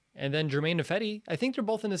 And then Jermaine Ifedi, I think they're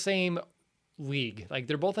both in the same league. Like,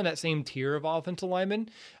 they're both in that same tier of offensive linemen.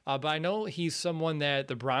 But I know he's someone that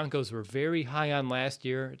the Broncos were very high on last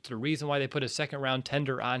year. It's the reason why they put a second-round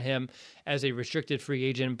tender on him as a restricted free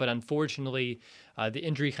agent. But unfortunately, the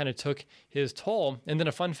injury kind of took his toll. And then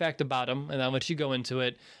a fun fact about him, and I'll let you go into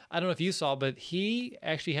it. I don't know if you saw, but he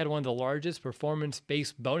actually had one of the largest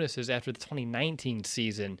performance-based bonuses after the 2019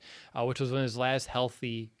 season, which was in his last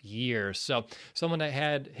healthy year. So someone that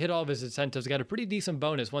had hit all of his incentives, got a pretty decent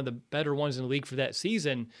bonus, one of the better ones in the league for that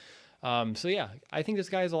season. So yeah, I think this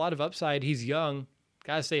guy has a lot of upside. He's young,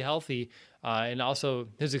 got to stay healthy. And also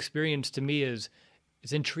his experience to me is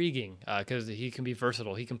intriguing because he can be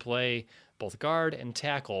versatile. He can play both guard and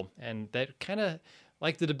tackle. And that kind of,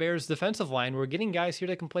 like the Bears defensive line, we're getting guys here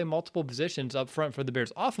that can play multiple positions up front for the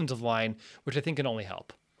Bears offensive line, which I think can only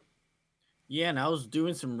help. Yeah, and I was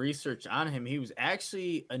doing some research on him. He was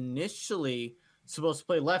actually initially supposed to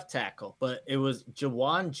play left tackle, but it was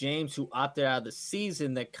Jawan James who opted out of the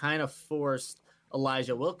season that kind of forced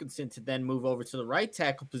Elijah Wilkinson to then move over to the right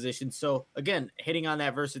tackle position. So again, hitting on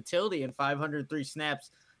that versatility and 503 snaps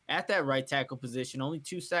at that right tackle position, only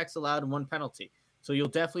 2 sacks allowed and 1 penalty. So you'll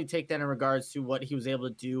definitely take that in regards to what he was able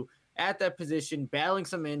to do at that position, battling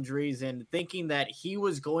some injuries and thinking that he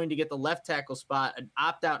was going to get the left tackle spot. An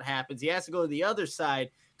opt-out happens. He has to go to the other side,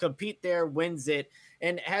 compete there, wins it,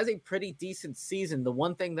 and has a pretty decent season. The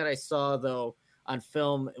one thing that I saw, though, on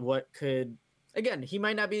film, again, he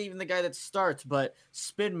might not be even the guy that starts, but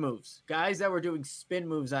spin moves. Guys that were doing spin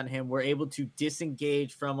moves on him were able to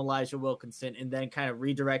disengage from Elijah Wilkinson and then kind of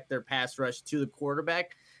redirect their pass rush to the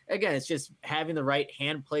quarterback. Again, it's just having the right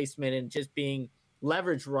hand placement and just being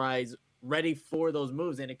leverage-wise ready for those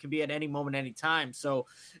moves, and it can be at any moment, any time. So,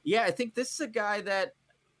 yeah, I think this is a guy that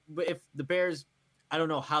if the Bears, I don't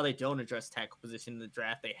know how they don't address tackle position in the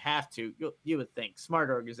draft. They have to. You would think.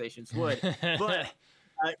 Smart organizations would. But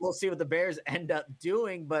we'll see what the Bears end up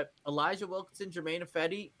doing. But Elijah Wilkinson, Jermaine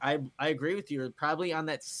Ifedi, I agree with you. Probably on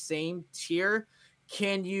that same tier.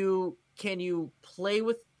 Can you play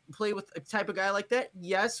with a type of guy like that?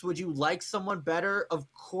 Yes. Would you like someone better? Of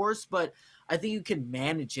course. But I think you can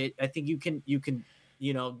manage it. I think you can,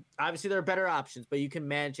 obviously there are better options, but you can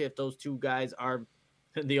manage it if those two guys are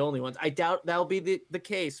the only ones. I doubt that'll be the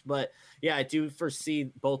case, but yeah, I do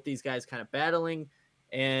foresee both these guys kind of battling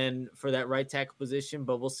and for that right tackle position,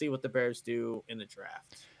 but we'll see what the Bears do in the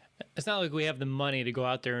draft. It's not like we have the money to go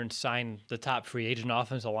out there and sign the top free agent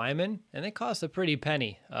offensive lineman, and they cost a pretty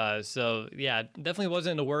penny. So, yeah, definitely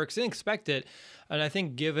wasn't in the works. Didn't expect it. And I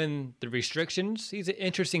think given the restrictions, he's an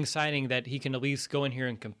interesting signing that he can at least go in here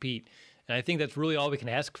and compete. And I think that's really all we can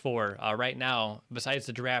ask for right now, besides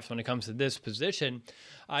the draft when it comes to this position.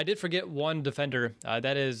 I did forget one defender.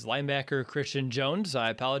 That is linebacker Christian Jones.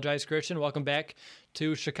 I apologize, Christian. Welcome back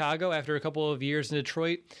to Chicago after a couple of years in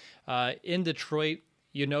Detroit. In Detroit,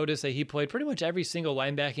 you notice that he played pretty much every single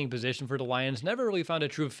linebacking position for the Lions. Never really found a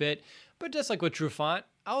true fit. But just like with Trufant,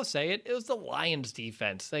 I'll say it was the Lions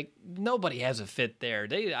defense. Like, nobody has a fit there.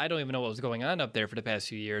 I don't even know what was going on up there for the past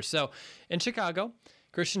few years. So in Chicago,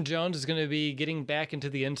 Christian Jones is going to be getting back into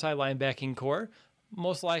the inside linebacking core,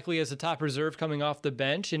 most likely as a top reserve coming off the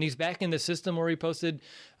bench. And he's back in the system where he posted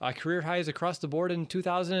career highs across the board in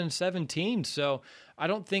 2017. So I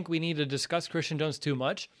don't think we need to discuss Christian Jones too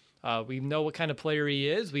much. We know what kind of player he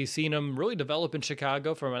is. We've seen him really develop in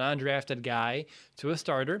Chicago from an undrafted guy to a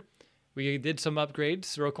starter. We did some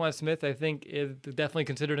upgrades. Roquan Smith, I think, is definitely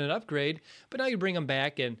considered an upgrade. But now you bring him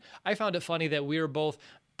back, and I found it funny that we were both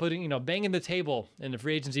banging the table in the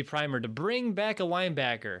free agency primer to bring back a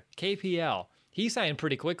linebacker, KPL. He signed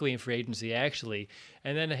pretty quickly in free agency, actually.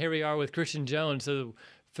 And then here we are with Christian Jones. So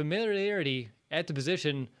familiarity at the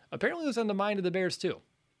position apparently was on the mind of the Bears, too.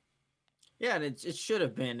 Yeah, and it should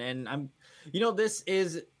have been. And this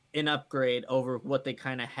is an upgrade over what they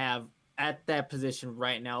kind of have at that position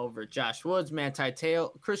right now over Josh Woods, Manti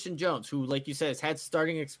Te'o, Christian Jones, who, like you said, has had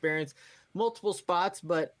starting experience, multiple spots,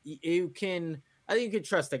 but I think you can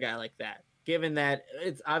trust a guy like that, given that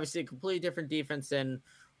it's obviously a completely different defense than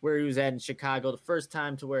where he was at in Chicago the first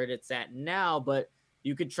time to where it's at now, but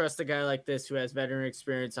you could trust a guy like this who has veteran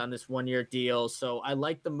experience on this one-year deal. So I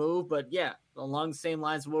like the move, but yeah, along the same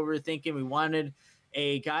lines of what we were thinking, we wanted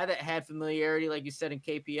a guy that had familiarity, like you said, in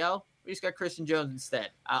KPL. We just got Christian Jones instead.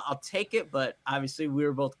 I'll take it, but obviously we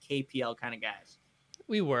were both KPL kind of guys.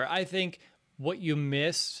 We were. I think what you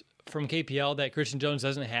missed from KPL that Christian Jones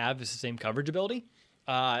doesn't have is the same coverage ability.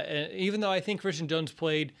 And even though I think Christian Jones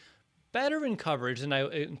played better in coverage than I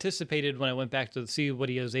anticipated when I went back to see what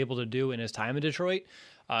he was able to do in his time in Detroit,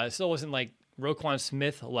 it still wasn't like Roquan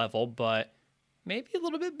Smith level, but maybe a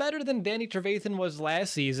little bit better than Danny Trevathan was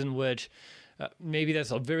last season, which maybe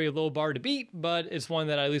that's a very low bar to beat, but it's one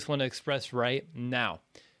that I at least want to express right now.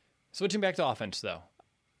 Switching back to offense, though,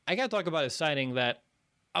 I got to talk about a signing that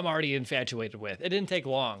I'm already infatuated with. It didn't take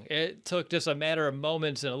long. It took just a matter of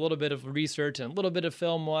moments and a little bit of research and a little bit of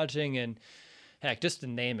film watching, and heck, just the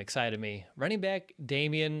name excited me. Running back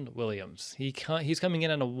Damien Williams. He's coming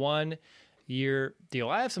in on a 1-year deal.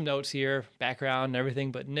 I have some notes here, background and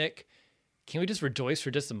everything, but Nick, can we just rejoice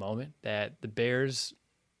for just a moment that the Bears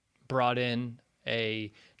brought in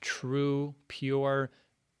a true, pure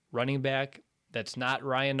running back that's not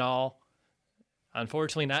Ryan Nall?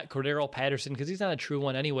 Unfortunately, not Cordero Patterson, because he's not a true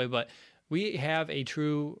one anyway, but we have a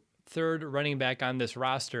true third running back on this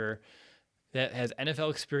roster that has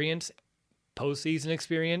NFL experience, postseason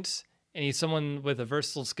experience, and he's someone with a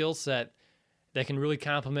versatile skill set that can really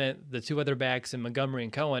complement the two other backs in Montgomery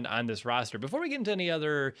and Cohen on this roster. Before we get into any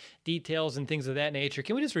other details and things of that nature,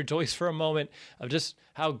 can we just rejoice for a moment of just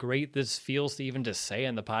how great this feels to even just say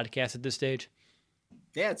on the podcast at this stage?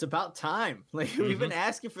 Yeah, it's about time. We've been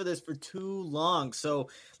asking for this for too long. So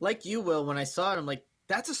like you, Will, when I saw it, I'm like,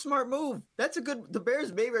 that's a smart move. The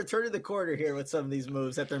Bears may return to the corner here with some of these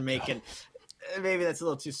moves that they're making. maybe that's a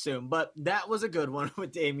little too soon, but that was a good one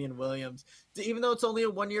with Damien Williams. Even though it's only a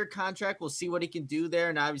 1-year contract, we'll see what he can do there.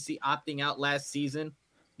 And obviously opting out last season,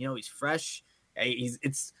 he's fresh.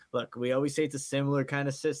 Look, we always say it's a similar kind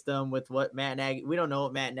of system with what Matt Nagy. We don't know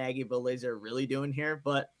what Matt Nagy, Bill Lazor are really doing here,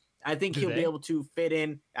 but I think he'll be able to fit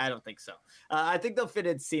in. I don't think so. I think they'll fit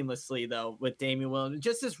in seamlessly though with Damien Williams.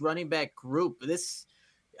 Just this running back group.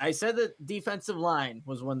 I said the defensive line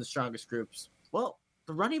was one of the strongest groups. Well,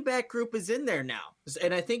 the running back group is in there now.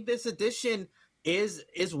 And I think this addition is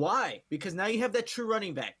why, because now you have that true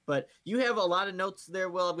running back. But you have a lot of notes there,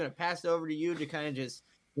 Will. I'm going to pass it over to you to kind of just,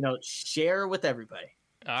 share with everybody.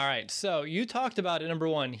 All right. So you talked about it. Number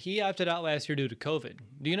one, he opted out last year due to COVID.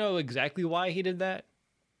 Do you know exactly why he did that?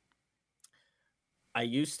 I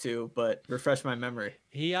used to, but refresh my memory.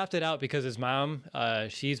 He opted out because his mom,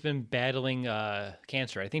 she's been battling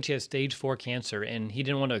cancer. I think she has stage 4 cancer, and he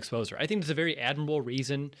didn't want to expose her. I think it's a very admirable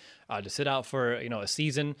reason to sit out for a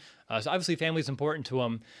season. So obviously, family is important to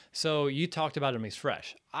him. So you talked about him; he's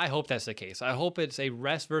fresh. I hope that's the case. I hope it's a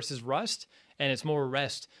rest versus rust, and it's more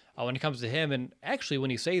rest when it comes to him. And actually,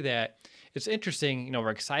 when you say that, it's interesting. We're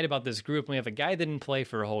excited about this group. We have a guy that didn't play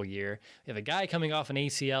for a whole year. We have a guy coming off an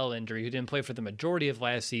ACL injury who didn't play for the majority of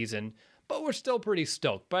last season, but we're still pretty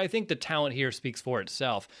stoked. But I think the talent here speaks for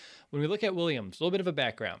itself. When we look at Williams, a little bit of a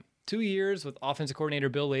background. 2 years with offensive coordinator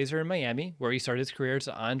Bill Lazor in Miami, where he started his career as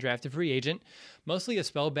an undrafted free agent, mostly a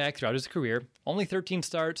spell back throughout his career, only 13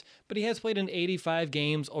 starts, but he has played in 85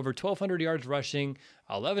 games, over 1,200 yards rushing,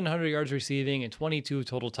 1,100 yards receiving, and 22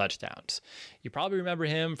 total touchdowns. You probably remember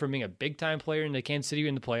him from being a big-time player in the Kansas City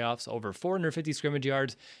in the playoffs, over 450 scrimmage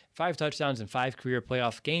yards, 5 touchdowns, and 5 career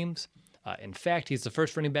playoff games. In fact, he's the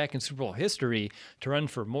first running back in Super Bowl history to run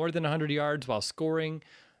for more than 100 yards while scoring,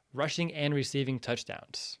 rushing, and receiving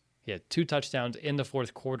touchdowns. He had 2 touchdowns in the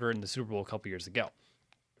fourth quarter in the Super Bowl a couple years ago.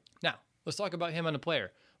 Now, let's talk about him on a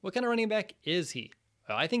player. What kind of running back is he?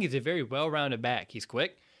 Well, I think he's a very well-rounded back. He's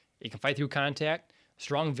quick. He can fight through contact,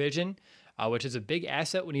 strong vision, which is a big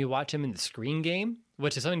asset when you watch him in the screen game,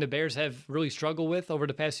 which is something the Bears have really struggled with over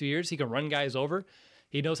the past few years. He can run guys over.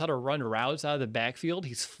 He knows how to run routes out of the backfield.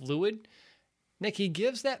 He's fluid. Nick, he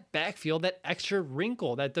gives that backfield that extra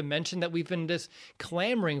wrinkle, that dimension that we've been just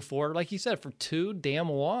clamoring for, like you said, for too damn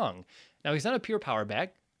long. Now, he's not a pure power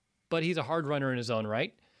back, but he's a hard runner in his own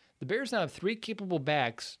right. The Bears now have 3 capable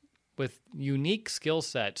backs with unique skill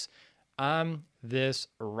sets on this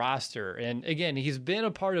roster. And again, he's been a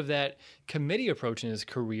part of that committee approach in his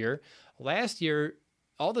career. Last year,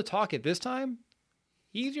 all the talk at this time,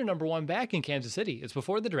 he's your number 1 back in Kansas City. It's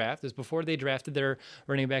before the draft. It's before they drafted their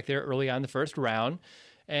running back there early on in the first round.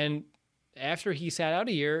 And after he sat out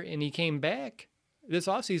a year and he came back this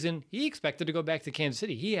offseason, he expected to go back to Kansas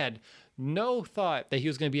City. He had no thought that he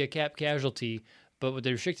was going to be a cap casualty, but with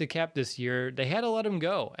the restricted cap this year, they had to let him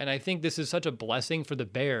go. And I think this is such a blessing for the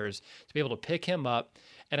Bears to be able to pick him up.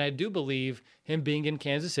 And I do believe him being in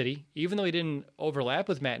Kansas City, even though he didn't overlap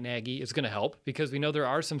with Matt Nagy, is going to help because we know there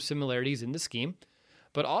are some similarities in the scheme.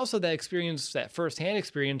 But also that experience, that firsthand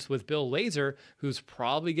experience with Bill Lazor, who's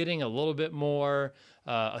probably getting a little bit more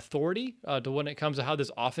authority to when it comes to how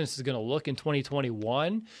this offense is going to look in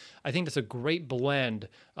 2021. I think that's a great blend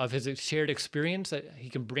of his shared experience that he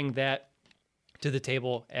can bring that to the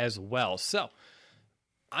table as well. So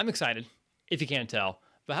I'm excited, if you can't tell.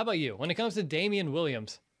 But how about you? When it comes to Damien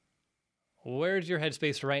Williams, where's your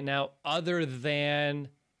headspace right now other than,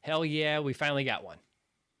 hell yeah, we finally got one?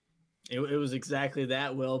 It was exactly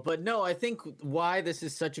that, Will. But no, I think why this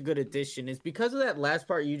is such a good addition is because of that last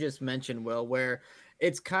part you just mentioned, Will, where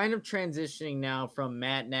it's kind of transitioning now from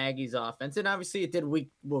Matt Nagy's offense. And obviously it did week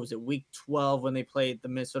 12 when they played the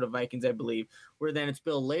Minnesota Vikings, I believe, where then it's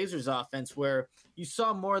Bill Lazor's offense where you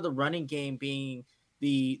saw more of the running game being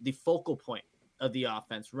the focal point of the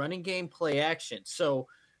offense, running game, play action. So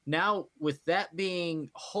now with that being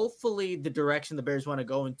hopefully the direction the Bears want to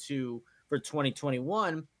go into for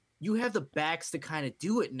 2021, you have the backs to kind of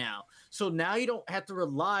do it now. So now you don't have to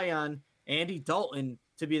rely on Andy Dalton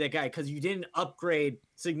to be that guy because you didn't upgrade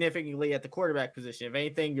significantly at the quarterback position. If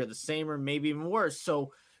anything, you're the same or maybe even worse.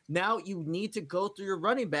 So now you need to go through your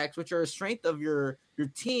running backs, which are a strength of your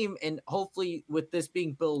team. And hopefully with this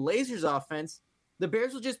being Bill Lazor's offense, the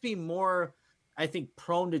Bears will just be more, I think,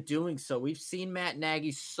 prone to doing so. We've seen Matt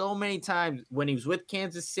Nagy so many times when he was with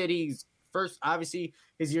Kansas City, first, obviously,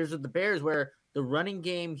 his years with the Bears, where the running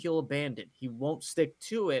game he'll abandon. He won't stick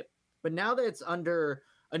to it. But now that it's under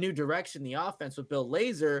a new direction, the offense with Bill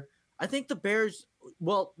Lazor, I think the Bears,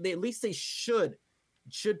 well, at least they should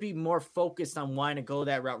be more focused on wanting to go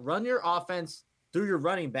that route. Run your offense through your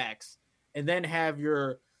running backs and then have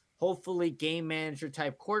your hopefully game manager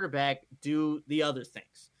type quarterback do the other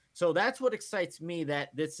things. So that's what excites me,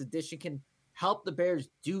 that this addition can help the Bears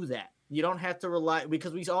do that. You don't have to rely,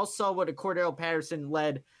 because we all saw what a Cordell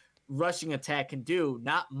Patterson-led rushing attack can do.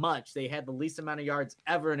 Not much. They had the least amount of yards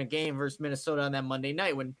ever in a game versus Minnesota on that Monday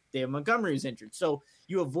night when David Montgomery was injured. So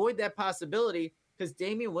you avoid that possibility because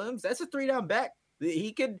Damien Williams, that's a 3-down back.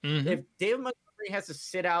 He could, if David Montgomery has to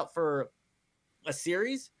sit out for a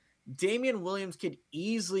series, Damien Williams could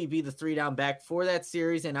easily be the 3-down back for that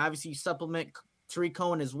series. And obviously you supplement Tariq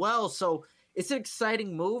Cohen as well. So it's an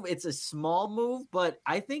exciting move. It's a small move, but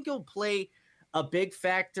I think it'll play a big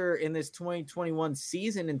factor in this 2021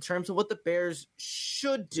 season in terms of what the Bears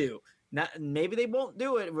should do. Not, maybe they won't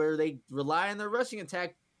do it where they rely on their rushing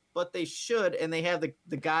attack, but they should, and they have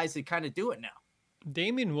the guys that kind of do it now.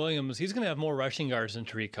 Damien Williams, he's going to have more rushing yards than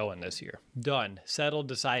Tariq Cohen this year. Done. Settled.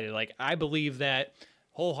 Decided. Like, I believe that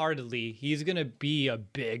wholeheartedly. He's going to be a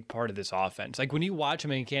big part of this offense. Like, when you watch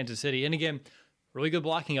him in Kansas City, and again, really good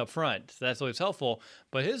blocking up front, so that's always helpful,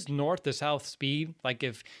 but his north to south speed, like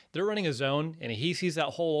if they're running a zone and he sees that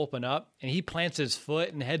hole open up and he plants his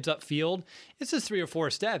foot and heads up field, it's just 3 or 4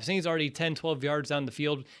 steps and he's already 10, 12 yards down the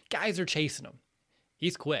field. Guys are chasing him.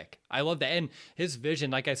 He's quick. I love that. And his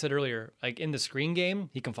vision, like I said earlier, like in the screen game,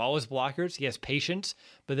 he can follow his blockers. He has patience.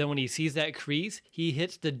 But then when he sees that crease, he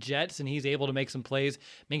hits the jets and he's able to make some plays,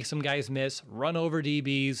 make some guys miss, run over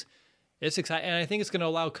DBs. It's exciting. And I think it's going to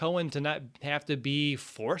allow Cohen to not have to be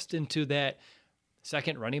forced into that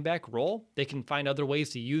second running back role. They can find other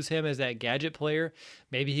ways to use him as that gadget player.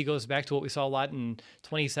 Maybe he goes back to what we saw a lot in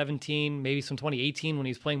 2017, maybe some 2018 when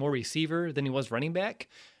he's playing more receiver than he was running back.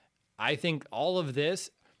 I think all of this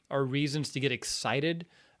are reasons to get excited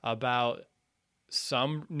about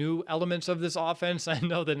some new elements of this offense. I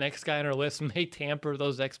know the next guy on our list may tamper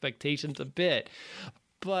those expectations a bit,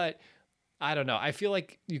 but I don't know. I feel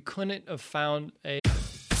like you couldn't have found a...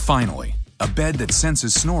 Finally, a bed that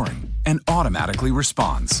senses snoring and automatically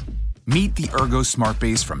responds. Meet the Ergo Smart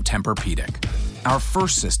Base from Tempur-Pedic, our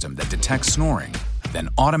first system that detects snoring, then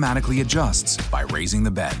automatically adjusts by raising the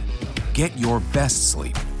bed. Get your best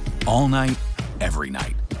sleep all night, every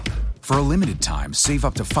night. For a limited time, save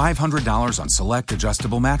up to $500 on select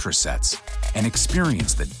adjustable mattress sets and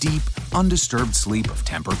experience the deep, undisturbed sleep of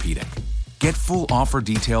Tempur-Pedic. Get full offer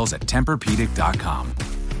details at TempurPedic.com.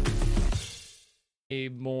 A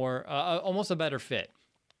more, almost a better fit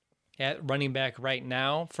at running back right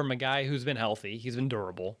now from a guy who's been healthy. He's been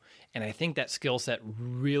durable. And I think that skill set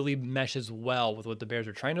really meshes well with what the Bears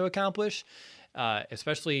are trying to accomplish.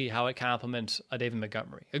 Especially how it complements a David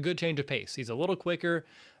Montgomery. A good change of pace. He's a little quicker,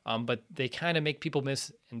 but they kind of make people miss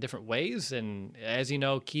in different ways. And as you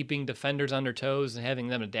know, keeping defenders on their toes and having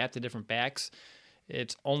them adapt to different backs,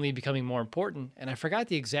 it's only becoming more important. And I forgot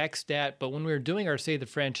the exact stat, but when we were doing our Save the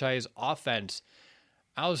Franchise offense,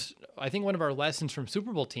 I think one of our lessons from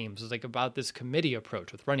Super Bowl teams was like about this committee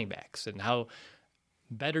approach with running backs and how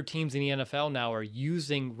better teams in the NFL now are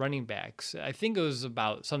using running backs. I think it was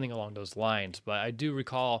about something along those lines, but I do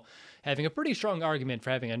recall having a pretty strong argument for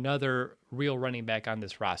having another real running back on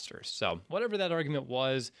this roster. So whatever that argument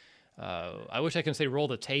was, I wish I could say roll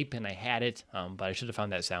the tape, and I had it, but I should have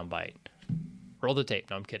found that soundbite. Roll the tape.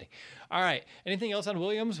 No, I'm kidding. All right. Anything else on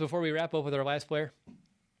Williams before we wrap up with our last player?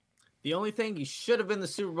 The only thing, he should have been the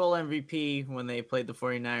Super Bowl MVP when they played the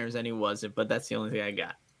 49ers, and he wasn't, but that's the only thing I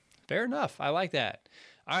got. Fair enough. I like that.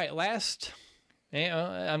 All right, last,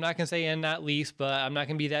 I'm not going to say and not least, but I'm not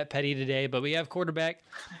going to be that petty today, but we have quarterback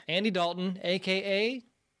Andy Dalton, a.k.a.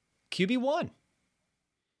 QB1.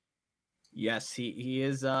 Yes, he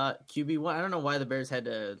is QB1. I don't know why the Bears had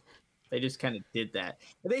to – they just kind of did that.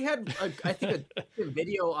 They had, I think, a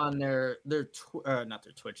video on their not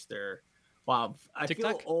their Twitch, their – wow, I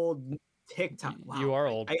TikTok? feel old – TikTok. Wow. You are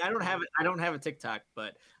old. I don't have it. I don't have a TikTok,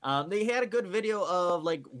 but they had a good video of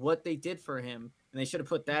like what they did for him, and they should have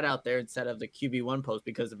put that out there instead of the QB1 post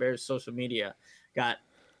because the Bears social media got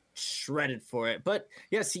shredded for it. But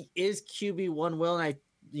yes, he is QB1. Will, and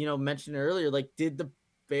I mentioned it earlier. Like, did the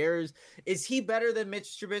Bears? Is he better than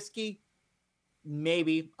Mitch Trubisky?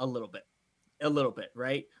 Maybe a little bit,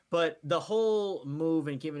 right? But the whole move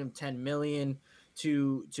and giving him $10 million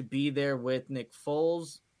to be there with Nick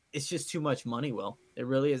Foles. It's just too much money, Will. It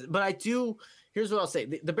really is. But here's what I'll say.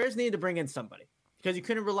 The Bears needed to bring in somebody because you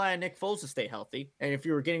couldn't rely on Nick Foles to stay healthy. And if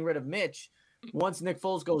you were getting rid of Mitch, once Nick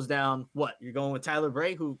Foles goes down, you're going with Tyler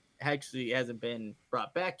Bray, who actually hasn't been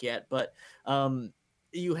brought back yet. But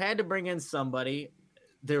you had to bring in somebody.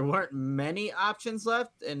 There weren't many options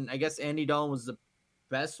left. And I guess Andy Dalton was the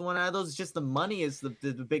best one out of those. It's just the money is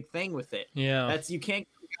the big thing with it. Yeah. You can't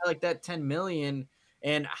like that $10 million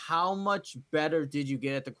And how much better did you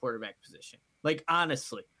get at the quarterback position? Like,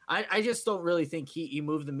 honestly, I just don't really think he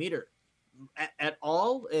moved the meter at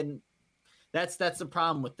all. And that's the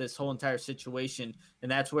problem with this whole entire situation.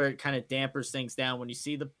 And that's where it kind of dampers things down. When you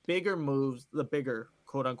see the bigger moves, the bigger,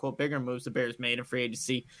 quote unquote, bigger moves the Bears made in free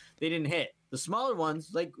agency, they didn't hit. The smaller ones,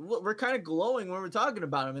 like, we're kind of glowing when we're talking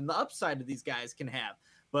about them and the upside that these guys can have.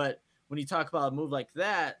 But when you talk about a move like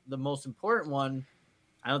that, the most important one,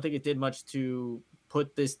 I don't think it did much to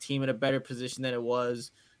put this team in a better position than it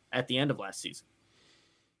was at the end of last season.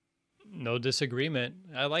 No disagreement.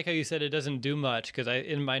 I like how you said it doesn't do much, because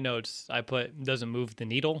in my notes I put doesn't move the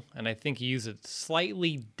needle, and I think you use a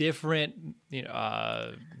slightly different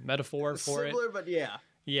metaphor for it. Similar, but yeah.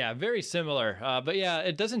 Yeah, very similar. But yeah,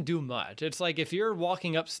 it doesn't do much. It's like if you're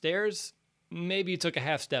walking upstairs, maybe you took a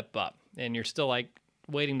half step up, and you're still like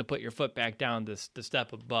waiting to put your foot back down the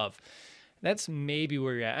step above. That's maybe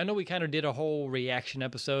where you're at. I know we kind of did a whole reaction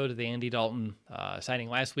episode of the Andy Dalton signing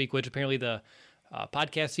last week, which apparently the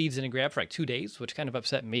podcast feeds didn't grab for like 2 days, which kind of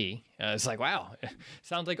upset me. It's like, wow,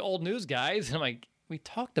 sounds like old news, guys. And I'm like, we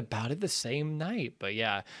talked about it the same night. But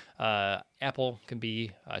yeah, Apple can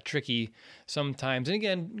be tricky sometimes. And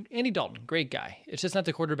again, Andy Dalton, great guy. It's just not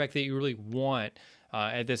the quarterback that you really want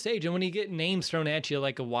at this age. And when you get names thrown at you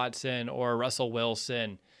like a Watson or a Russell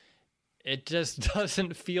Wilson, it just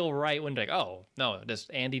doesn't feel right when like, oh, no, this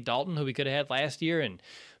Andy Dalton, who we could have had last year, and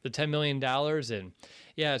the $10 million. And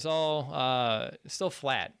yeah, it's all still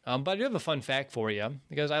flat. But I do have a fun fact for you,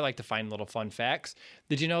 because I like to find little fun facts.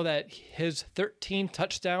 Did you know that his 13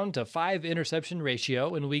 touchdown to 5 interception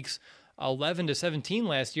ratio in weeks 11 to 17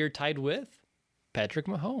 last year tied with Patrick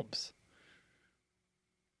Mahomes?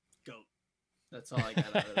 Goat. That's all I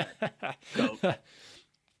got out of that. Goat.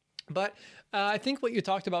 But I think what you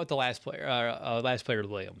talked about with the last player,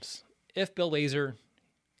 Williams, if Bill Lazor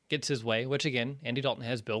gets his way, which again, Andy Dalton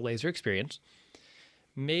has Bill Lazor experience,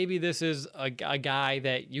 maybe this is a guy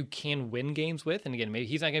that you can win games with. And again, maybe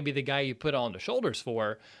he's not going to be the guy you put on the shoulders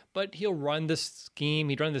for, but he'll run the scheme,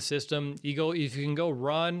 he'd run the system. If you can go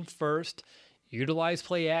run first, utilize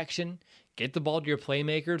play action, get the ball to your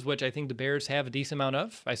playmakers, which I think the Bears have a decent amount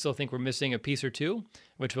of. I still think we're missing a piece or two,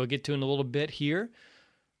 which we'll get to in a little bit here.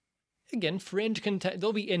 Again, fringe content,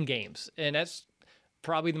 they'll be in games, and that's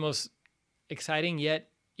probably the most exciting yet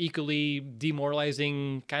equally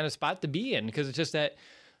demoralizing kind of spot to be in, because it's just that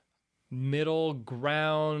middle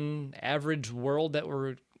ground average world that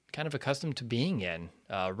we're kind of accustomed to being in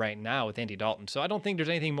right now with Andy Dalton. So I don't think there's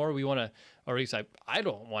anything more we want to, or at least I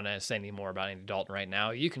don't want to say any more about Andy Dalton right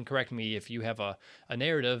now. You can correct me if you have a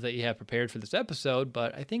narrative that you have prepared for this episode,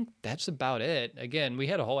 but I think that's about it. Again, we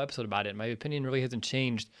had a whole episode about it. My opinion really hasn't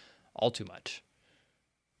changed all too much.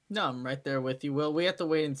 No, I'm right there with you, Will. We have to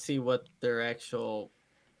wait and see what their actual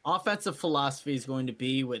offensive philosophy is going to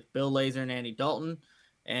be with Bill Lazor and Andy Dalton.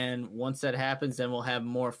 And once that happens, then we'll have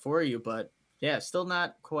more for you. But yeah, still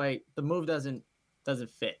not quite. The move doesn't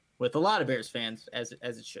fit with a lot of Bears fans as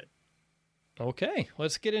it should. Okay,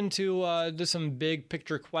 let's get into just some big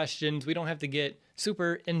picture questions. We don't have to get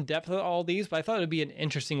super in depth with all these, but I thought it'd be an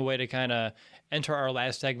interesting way to kind of enter our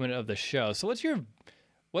last segment of the show. So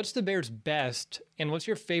what's the Bears' best, and what's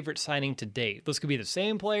your favorite signing to date? This could be the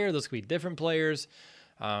same player, this could be different players,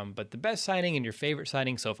 but the best signing and your favorite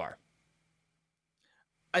signing so far.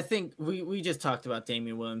 I think we just talked about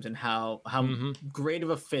Damien Williams and how great of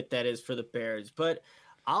a fit that is for the Bears, but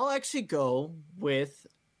I'll actually go with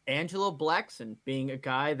Angelo Blackson being a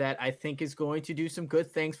guy that I think is going to do some good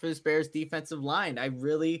things for this Bears defensive line. I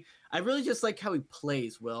really just like how he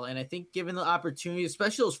plays, Will, and I think given the opportunity,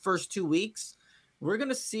 especially those first 2 weeks, we're going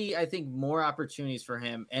to see, I think, more opportunities for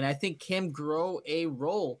him, and I think him grow a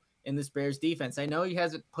role in this Bears defense. I know he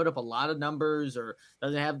hasn't put up a lot of numbers or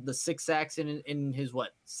doesn't have the 6 sacks in his,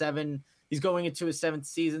 7? He's going into his 7th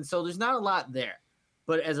season, so there's not a lot there.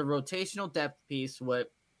 But as a rotational depth piece,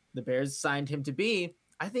 what the Bears signed him to be,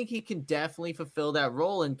 I think he can definitely fulfill that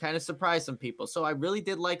role and kind of surprise some people. So I really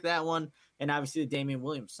did like that one, and obviously the Damien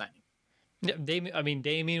Williams signing. Yeah,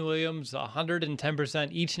 Damien Williams,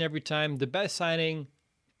 110% each and every time. The best signing,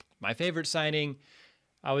 my favorite signing,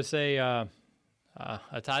 I would say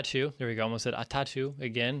Atachu. There we go. Almost said Atachu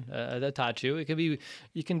again. Atachu. It could be.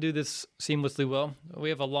 You can do this seamlessly, Will. We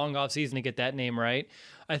have a long off season to get that name right.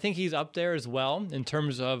 I think he's up there as well in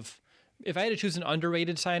terms of, if I had to choose an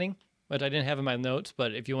underrated signing, which I didn't have in my notes,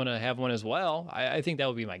 but if you want to have one as well, I think that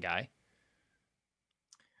would be my guy.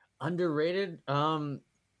 Underrated.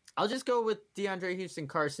 I'll just go with DeAndre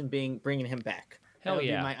Houston-Carson bringing him back. Hell that would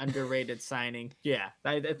yeah. be my underrated signing. Yeah.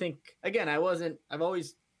 I think, again, I've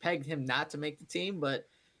always pegged him not to make the team, but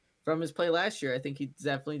from his play last year, I think he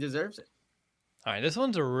definitely deserves it. All right, this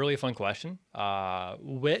one's a really fun question.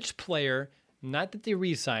 Which player, not that they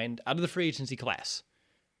re-signed, out of the free agency class,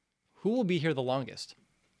 who will be here the longest?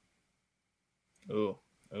 Oh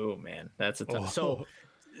man, that's a tough. So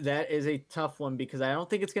that is a tough one because I don't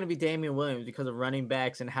think it's going to be Damien Williams because of running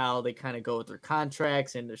backs and how they kind of go with their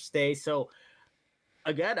contracts and their stay. So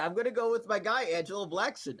again, I'm going to go with my guy, Angelo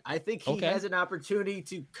Blackson. I think he has an opportunity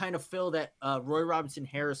to kind of fill that Roy Robinson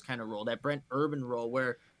Harris kind of role, that Brent Urban role,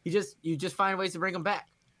 where you just find ways to bring him back,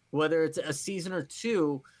 whether it's a season or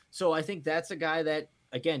two. So I think that's a guy that,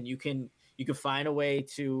 again, you can find a way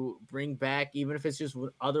to bring back, even if it's just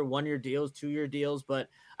other 1-year deals, 2-year deals. But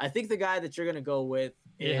I think the guy that you're going to go with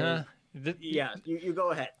is, you go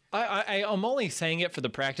ahead. I'm only saying it for the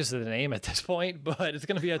practice of the name at this point, but it's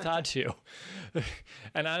going to be Itachi.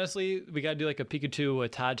 And honestly, we got to do like a Pikachu,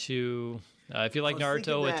 Itachi. If you like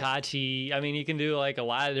Naruto, Itachi. I mean, you can do like a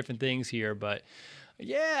lot of different things here, but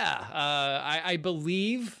yeah, I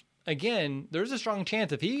believe, again, there's a strong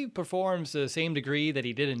chance if he performs the same degree that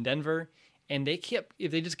he did in Denver, and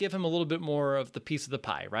if they just give him a little bit more of the piece of the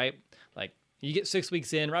pie, right? Like you get 6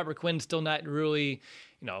 weeks in, Robert Quinn's still not really,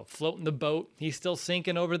 floating the boat. He's still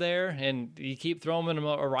sinking over there, and you keep throwing him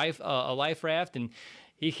a life raft, and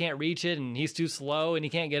he can't reach it, and he's too slow, and he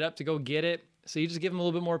can't get up to go get it. So you just give him a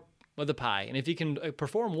little bit more of the pie. And if he can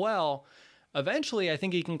perform well, eventually I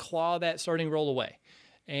think he can claw that starting role away.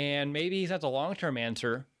 And maybe he's not the long-term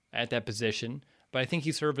answer at that position, but I think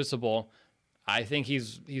he's serviceable. I think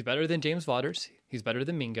he's better than James Waters. He's better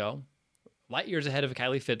than Mingo. Light years ahead of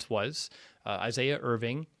Kylie Fitz was. Isaiah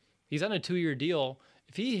Irving. He's on a 2-year deal.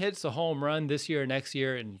 If he hits the home run this year or next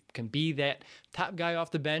year and can be that top guy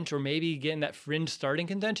off the bench or maybe get in that fringe starting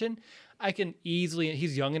contention, I can easily,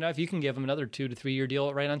 he's young enough, you can give him another 2 to 3 year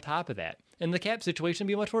deal right on top of that. And the cap situation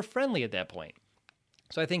will be much more friendly at that point.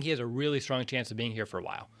 So I think he has a really strong chance of being here for a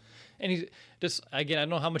while. And he's just, again, I don't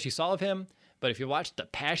know how much you saw of him, but if you watch the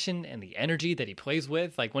passion and the energy that he plays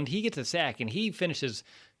with, like when he gets a sack and he finishes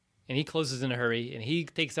and he closes in a hurry and he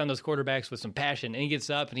takes down those quarterbacks with some passion and he gets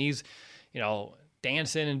up and he's,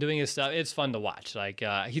 dancing and doing his stuff, it's fun to watch. Like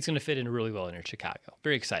he's going to fit in really well in Chicago.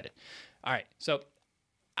 Very excited. All right. So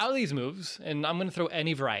out of these moves, and I'm going to throw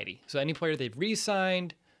any variety. So any player they've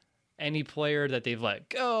re-signed, any player that they've let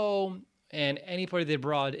go, and any player they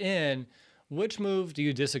brought in, which move do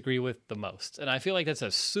you disagree with the most? And I feel like that's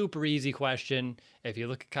a super easy question if you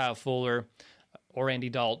look at Kyle Fuller or Andy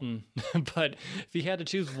Dalton. But if you had to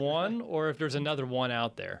choose one or if there's another one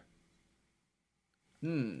out there.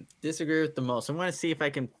 Disagree with the most. I'm going to see if I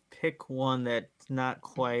can pick one that's not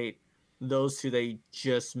quite those two that you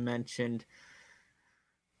just mentioned.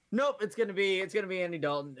 Nope, it's gonna be Andy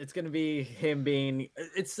Dalton. It's gonna be him being.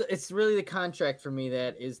 It's really the contract for me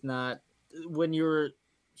that is not. When you're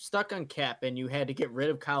stuck on cap and you had to get rid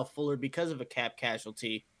of Kyle Fuller because of a cap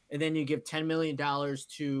casualty, and then you give $10 million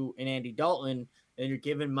to an Andy Dalton, and you're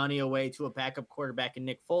giving money away to a backup quarterback in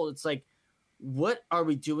Nick Foles. It's like, what are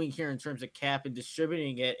we doing here in terms of cap and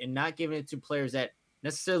distributing it and not giving it to players that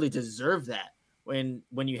necessarily deserve that? When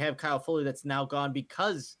you have Kyle Fuller that's now gone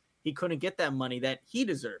because he couldn't get that money that he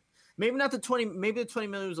deserved. Maybe not the 20. Maybe the 20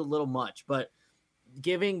 million was a little much, but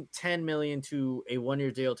giving 10 million to a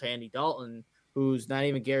 1-year deal to Andy Dalton, who's not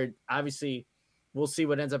even guaranteed. Obviously, we'll see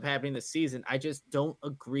what ends up happening this season. I just don't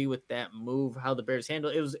agree with that move. How the Bears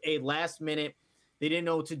handled it. It was a last minute. They didn't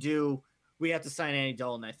know what to do. We have to sign Andy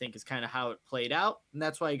Dalton, I think, is kind of how it played out. And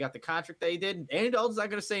that's why he got the contract that he did. Andy Dalton's not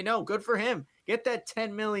going to say no. Good for him. Get that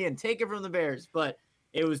 $10 million. Take it from the Bears. But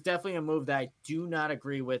it was definitely a move that I do not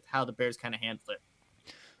agree with how the Bears kind of handled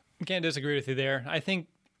it. I can't disagree with you there. I think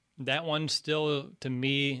that one still, to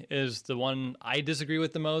me, is the one I disagree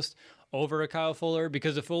with the most over a Kyle Fuller,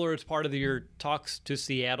 because if Fuller is part of your talks to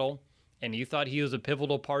Seattle and you thought he was a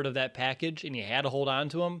pivotal part of that package and you had to hold on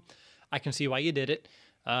to him, I can see why you did it.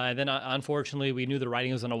 And then, unfortunately, we knew the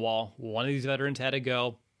writing was on the wall. One of these veterans had to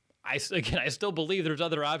go. I still believe there's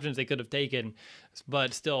other options they could have taken,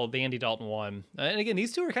 but still, the Andy Dalton one. And again,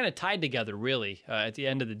 these two are kind of tied together, really, at the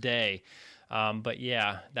end of the day. But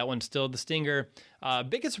yeah, that one's still the stinger.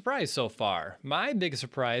 Biggest surprise so far. My biggest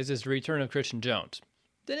surprise is the return of Christian Jones.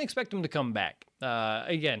 Didn't expect him to come back.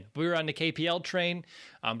 Again, we were on the KPL train,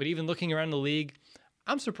 but even looking around the league,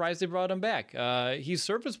 I'm surprised they brought him back. He's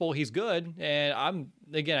serviceable. He's good. And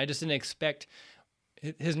I just didn't expect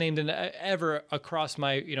his name to ever across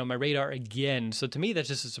my radar again. So to me, that's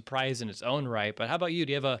just a surprise in its own right. But how about you?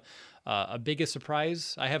 Do you have a biggest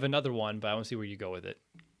surprise? I have another one, but I want to see where you go with it.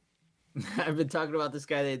 I've been talking about this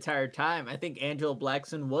guy the entire time. I think Angelo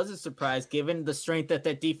Blackson was a surprise given the strength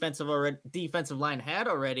that defensive line had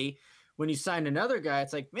already. When you signed another guy,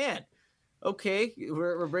 it's like, man, okay,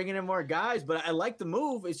 we're bringing in more guys, but I like the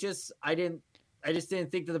move. It's just I just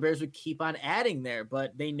didn't think that the Bears would keep on adding there,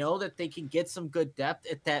 but they know that they can get some good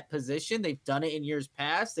depth at that position. They've done it in years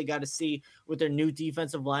past. They got to see with their new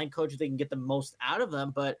defensive line coach if they can get the most out of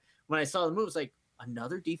them. But when I saw the move, it's like,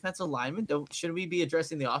 another defensive lineman? Shouldn't we be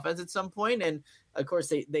addressing the offense at some point? And of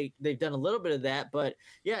course they've done a little bit of that, but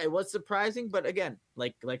yeah, it was surprising. But again,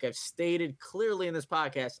 like I've stated clearly in this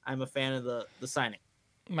podcast, I'm a fan of the signing.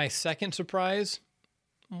 My second surprise,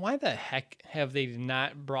 why the heck have they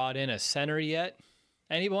not brought in a center yet?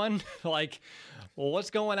 Anyone? Like, well,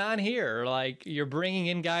 what's going on here? Like, you're bringing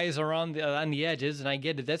in guys around on the edges, and I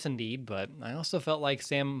get it, that's a need, but I also felt like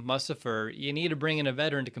Sam Mustipher, you need to bring in a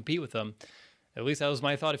veteran to compete with him. At least that was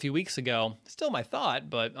my thought a few weeks ago. Still my thought,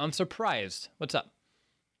 but I'm surprised. What's up?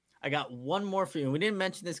 I got one more for you. We didn't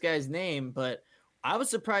mention this guy's name, but I was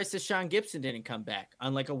surprised that Sean Gibson didn't come back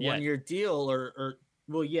on like a one-year deal or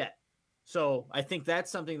yet. So I think that's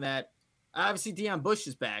something that obviously Deion Bush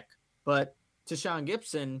is back, but to Sean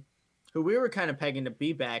Gibson, who we were kind of pegging to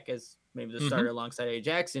be back as maybe the starter alongside A.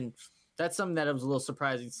 Jackson, that's something that was a little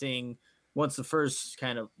surprising seeing once the first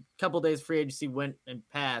kind of couple of days free agency went and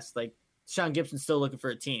passed, like Sean Gibson's still looking for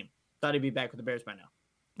a team. Thought he'd be back with the Bears by now.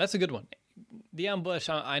 That's a good one. Deion Bush,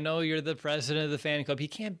 I know you're the president of the fan club. He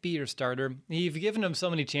can't be your starter. You've given him so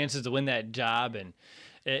many chances to win that job, and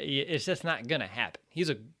it's just not going to happen. He's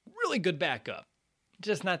a really good backup.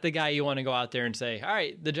 Just not the guy you want to go out there and say, all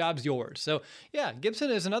right, the job's yours. So, yeah,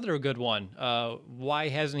 Gibson is another good one. Why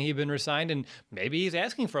hasn't he been re-signed? And maybe he's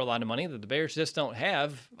asking for a lot of money that the Bears just don't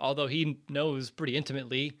have, although he knows pretty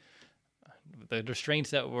intimately the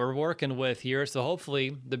restraints that we're working with here. So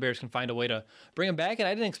hopefully the Bears can find a way to bring him back. And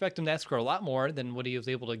I didn't expect him to ask for a lot more than what he was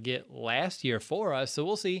able to get last year for us. So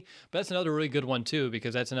we'll see. But that's another really good one too,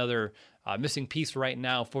 because that's another missing piece right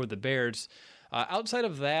now for the Bears. Outside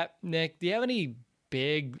of that, Nick, do you have any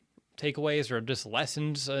big takeaways or just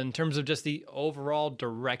lessons in terms of just the overall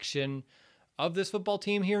direction of this football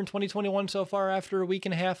team here in 2021 so far after a week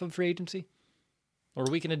and a half of free agency? Or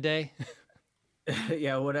a week and a day?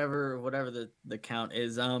 Yeah, whatever the count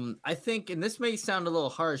is. I think, and this may sound a little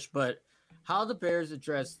harsh, but how the Bears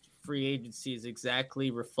addressed free agency is exactly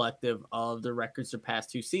reflective of the records their past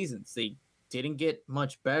two seasons. They didn't get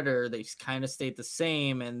much better. They kind of stayed the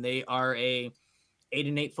same, and they are a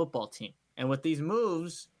 8-8 football team. And with these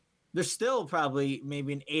moves, they're still probably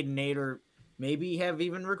maybe an 8-8 or maybe have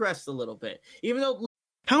even regressed a little bit. Even though,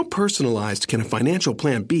 How personalized can a financial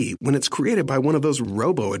plan be when it's created by one of those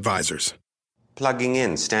robo-advisors? Plugging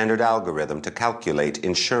in standard algorithm to calculate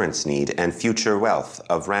insurance need and future wealth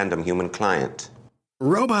of random human client.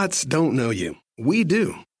 Robots don't know you. We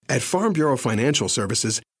do. At Farm Bureau Financial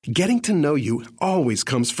Services, getting to know you always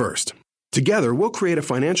comes first. Together, we'll create a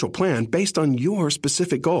financial plan based on your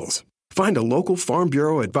specific goals. Find a local Farm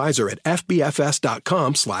Bureau advisor at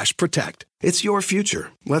fbfs.com/protect. It's your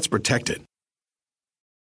future. Let's protect it.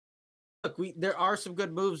 look, there are some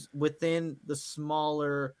good moves within the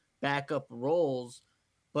smaller backup roles,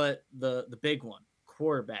 but the big one,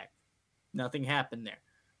 quarterback, nothing happened there.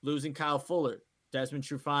 Losing Kyle Fuller, Desmond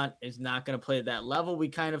Trufant is not going to play at that level.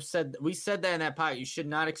 We said that in that pod. You should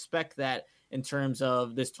not expect that in terms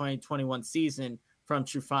of this 2021 season from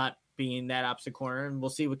Trufant being that opposite corner, and we'll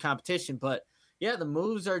see with competition. But yeah, the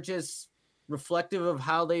moves are just reflective of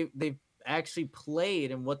how they've actually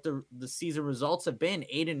played and what the season results have been.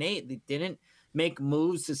 8-8. They didn't make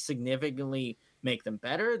moves to significantly make them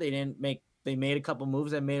better. They made a couple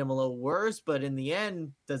moves that made them a little worse, but in the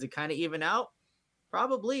end, does it kind of even out?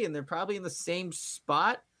 Probably, and they're probably in the same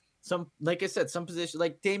spot. Like I said, some position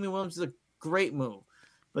like Damien Williams is a great move,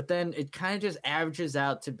 but then it kind of just averages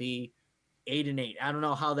out to be 8-8. I don't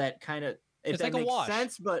know how that kind of It's that like a makes wash.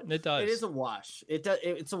 sense, but It does. It is a wash.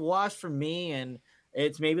 It's a wash for me, and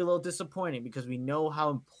it's maybe a little disappointing because we know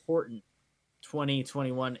how important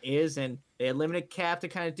 2021 is, and they had limited cap to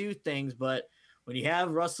kind of do things, but when you have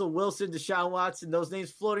Russell Wilson, Deshaun Watson, those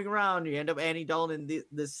names floating around, you end up Andy Dalton in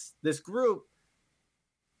this group.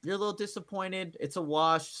 You're a little disappointed. It's a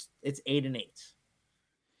wash. It's 8-8.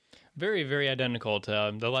 Very, very identical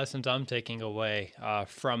to the lessons I'm taking away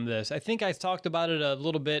from this. I think I talked about it a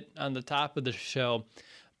little bit on the top of the show,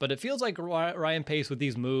 but it feels like Ryan Pace with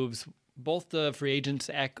these moves, both the free agents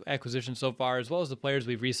acquisition so far, as well as the players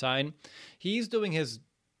we've re-signed, he's doing his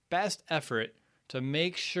best effort to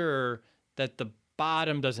make sure that the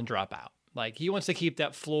bottom doesn't drop out. Like, he wants to keep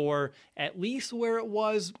that floor at least where it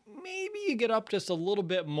was. Maybe you get up just a little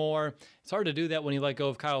bit more. It's hard to do that when you let go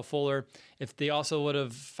of Kyle Fuller. If they also would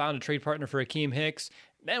have found a trade partner for Akeem Hicks,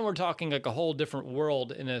 then we're talking like a whole different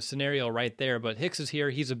world in a scenario right there. But Hicks is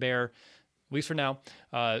here. He's a Bear. at least for now.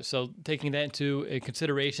 So taking that into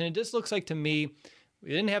consideration, it just looks like to me, we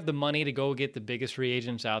didn't have the money to go get the biggest free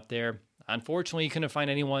agents out there. Unfortunately, you couldn't find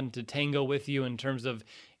anyone to tango with you in terms of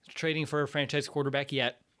trading for a franchise quarterback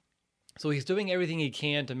yet. So he's doing everything he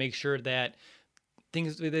can to make sure that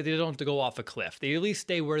things, they don't have to go off a cliff. They at least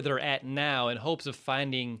stay where they're at now in hopes of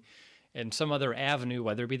finding in some other avenue,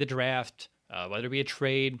 whether it be the draft, whether it be a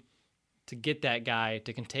trade, to get that guy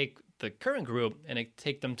to can take the current group and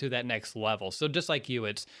take them to that next level. So just like you,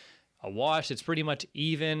 it's a wash. It's pretty much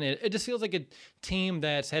even. It just feels like a team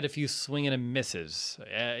that's had a few swinging and misses.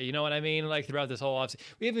 You know what I mean? Like throughout this whole offseason.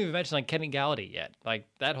 We haven't even mentioned like Kenny Galladay yet. Like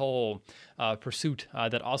that whole pursuit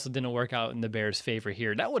that also didn't work out in the Bears' favor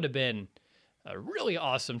here. That would have been a really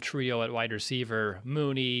awesome trio at wide receiver.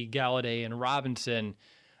 Mooney, Galladay, and Robinson.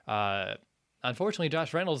 Unfortunately,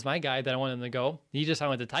 Josh Reynolds, my guy that I wanted him to go, he just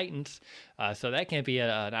signed with the Titans. So that can't be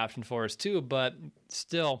an option for us too. But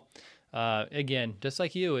still, again, just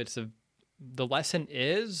like you, the lesson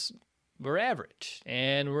is we're average,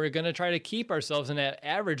 and we're going to try to keep ourselves in that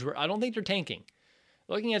average where I don't think they're tanking.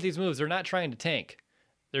 Looking at these moves, they're not trying to tank.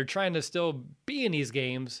 They're trying to still be in these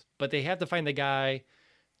games, but they have to find the guy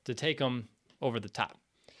to take them over the top.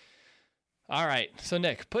 All right. So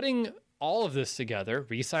Nick, putting all of this together,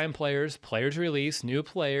 re-sign players, players release, new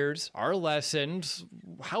players, our lessons,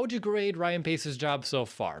 how would you grade Ryan Pace's job so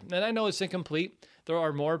far? And I know it's incomplete. There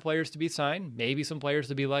are more players to be signed, maybe some players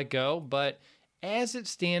to be let go, but as it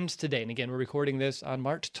stands today, and again, we're recording this on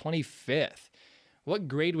March 25th, what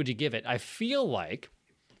grade would you give it? I feel like,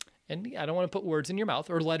 and I don't want to put words in your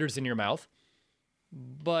mouth or letters in your mouth,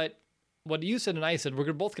 but what you said and I said,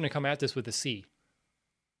 we're both going to come at this with a C.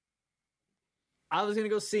 I was going to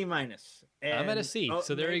go C minus. I'm at a C,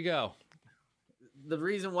 so there you go. The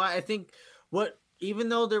reason why I think even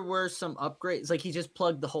though there were some upgrades, like he just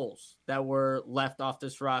plugged the holes that were left off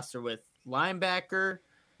this roster with linebacker,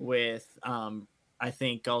 with I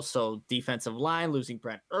think also defensive line, losing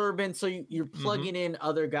Brent Urban. So you're plugging in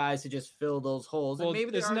other guys to just fill those holes. Well, and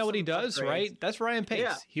maybe isn't that what he does, upgrades. Right? That's Ryan Pace.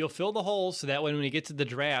 Yeah. He'll fill the holes so that when we get to the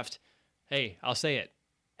draft, hey, I'll say it,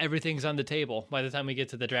 everything's on the table by the time we get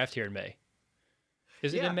to the draft here in May.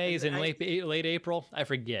 Is it in May? Is it in late April? I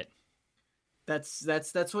forget.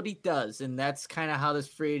 That's what he does, and that's kind of how this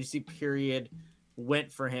free agency period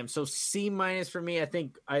went for him. So C minus for me. I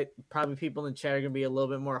think probably people in the chat are gonna be a little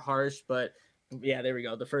bit more harsh, but yeah, there we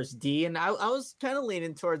go. The first D, and I was kind of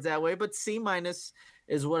leaning towards that way, but C minus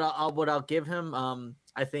is what I'll give him.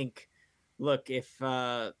 I think. Look, if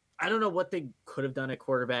I don't know what they could have done at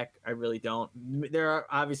quarterback, I really don't. There are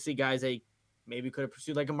obviously guys maybe could have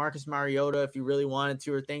pursued like a Marcus Mariota if you really wanted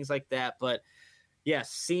to, or things like that. But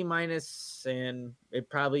yes, C minus, and it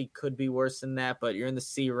probably could be worse than that, but you're in the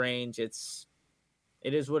C range. It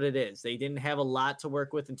is what it is. They didn't have a lot to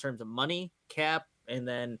work with in terms of money cap. And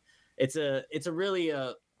then it's a really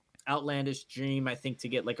outlandish dream, I think, to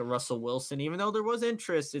get like a Russell Wilson, even though there was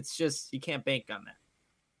interest. It's just, you can't bank on that.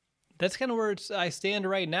 That's kind of where I stand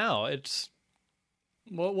right now. It's,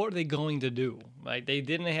 what are they going to do? Like, they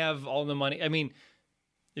didn't have all the money. I mean,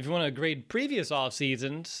 if you want to grade previous off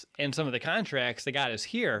seasons and some of the contracts they got us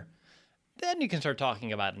here, then you can start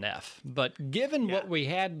talking about an F. But given what we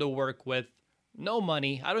had to work with, no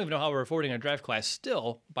money. I don't even know how we're affording a draft class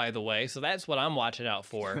still, by the way. So that's what I'm watching out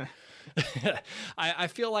for. I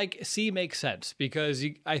feel like C makes sense because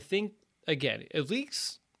I think, again, at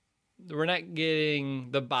least we're not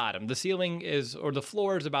getting the bottom. The ceiling or the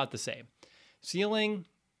floor is about the same. Ceiling,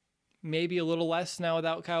 maybe a little less now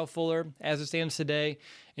without Kyle Fuller as it stands today,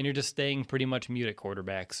 and you're just staying pretty much mute at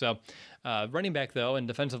quarterback. So running back, though, and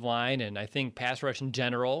defensive line, and I think pass rush in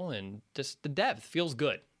general, and just the depth feels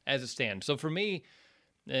good as it stands. So for me,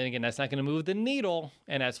 and again, that's not going to move the needle,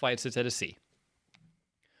 and that's why it sits at a C.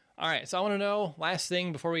 All right, so I want to know, last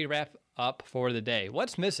thing before we wrap up for the day,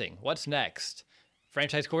 what's missing? What's next?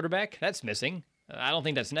 Franchise quarterback? That's missing. I don't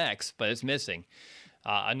think that's next, but it's missing.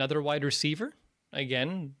 Another wide receiver.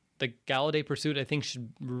 Again, the Galladay pursuit, I think,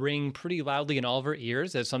 should ring pretty loudly in all of our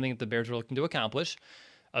ears as something that the Bears are looking to accomplish.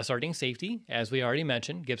 A starting safety, as we already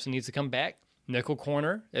mentioned. Gibson needs to come back. Nickel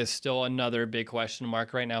corner is still another big question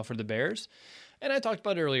mark right now for the Bears. And I talked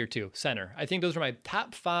about it earlier, too. Center. I think those are my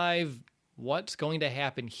top 5 what's going to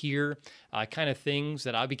happen here kind of things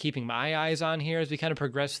that I'll be keeping my eyes on here as we kind of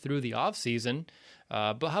progress through the offseason.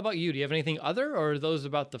 But how about you? Do you have anything other, or are those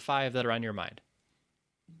about the 5 that are on your mind?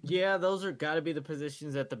 Yeah, those are got to be the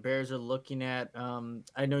positions that the Bears are looking at.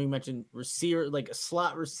 I know you mentioned receiver, like a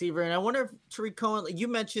slot receiver, and I wonder if Tariq Cohen, like you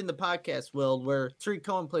mentioned the podcast, Will, where Tariq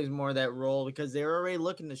Cohen plays more of that role because they're already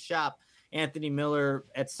looking to shop Anthony Miller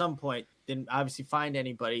at some point. Didn't obviously find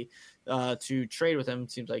anybody to trade with him.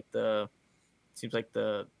 It seems like the seems like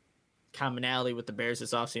the commonality with the Bears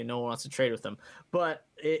this offseason. No one wants to trade with them. But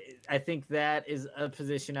I think that is a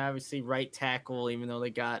position, obviously, right tackle, even though they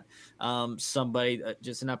got somebody,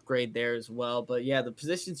 just an upgrade there as well. But, yeah, the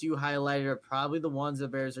positions you highlighted are probably the ones the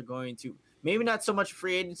Bears are going to, maybe not so much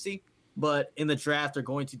free agency, but in the draft are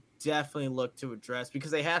going to definitely look to address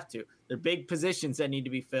because they have to. They're big positions that need to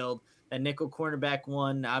be filled. That nickel cornerback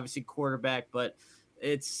one, obviously quarterback, but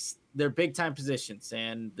they're big-time positions,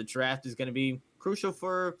 and the draft is going to be crucial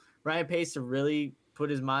for Ryan Pace to really put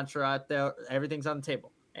his mantra out there. Everything's on the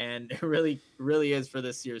table, and it really, really is for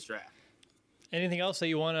this year's draft. Anything else that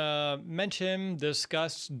you want to mention,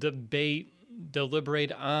 discuss, debate,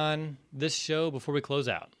 deliberate on this show before we close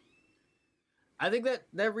out? I think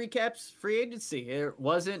that recaps free agency. There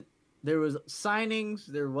was signings.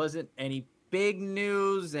 There wasn't any big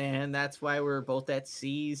news, and that's why we're both at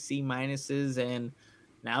C minuses, and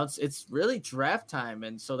now it's really draft time.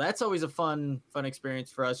 And so that's always a fun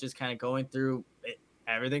experience for us, just kind of going through it.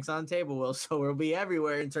 Everything's on the table, Will. So we'll be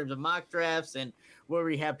everywhere in terms of mock drafts and where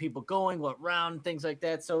we have people going, what round, things like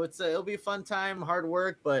that. So it'll be a fun time, hard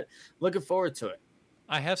work, but looking forward to it.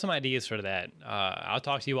 I have some ideas for that. I'll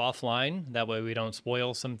talk to you offline. That way we don't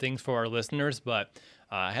spoil some things for our listeners, but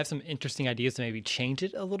I have some interesting ideas to maybe change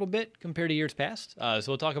it a little bit compared to years past. So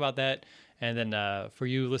we'll talk about that. And then for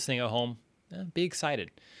you listening at home, be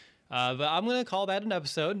excited. But I'm going to call that an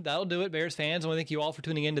episode. That'll do it, Bears fans. I want to thank you all for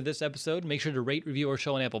tuning into this episode. Make sure to rate, review our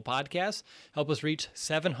show on Apple Podcasts. Help us reach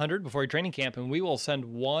 700 before training camp, and we will send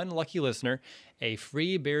one lucky listener a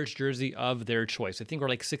free Bears jersey of their choice. I think we're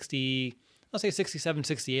like 67,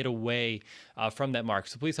 68 away from that mark.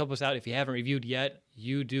 So please help us out. If you haven't reviewed yet,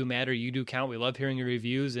 you do matter. You do count. We love hearing your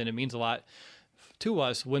reviews, and it means a lot to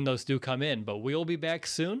us when those do come in. But we'll be back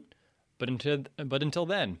soon. But until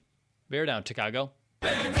then, bear down, Chicago.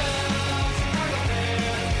 Bear down!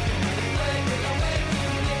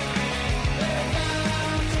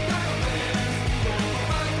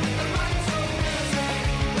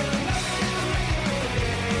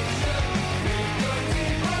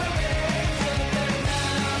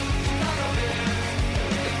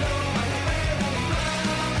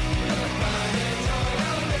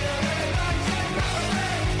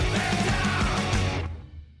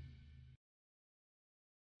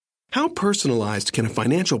 How personalized can a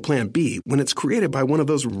financial plan be when it's created by one of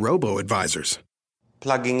those robo-advisors?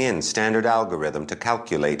 Plugging in standard algorithm to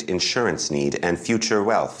calculate insurance need and future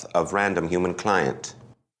wealth of random human client.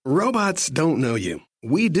 Robots don't know you.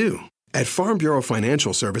 We do. At Farm Bureau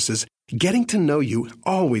Financial Services, getting to know you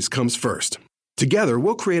always comes first. Together,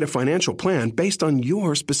 we'll create a financial plan based on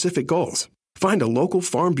your specific goals. Find a local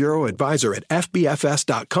Farm Bureau advisor at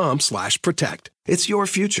fbfs.com/protect. It's your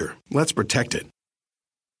future. Let's protect it.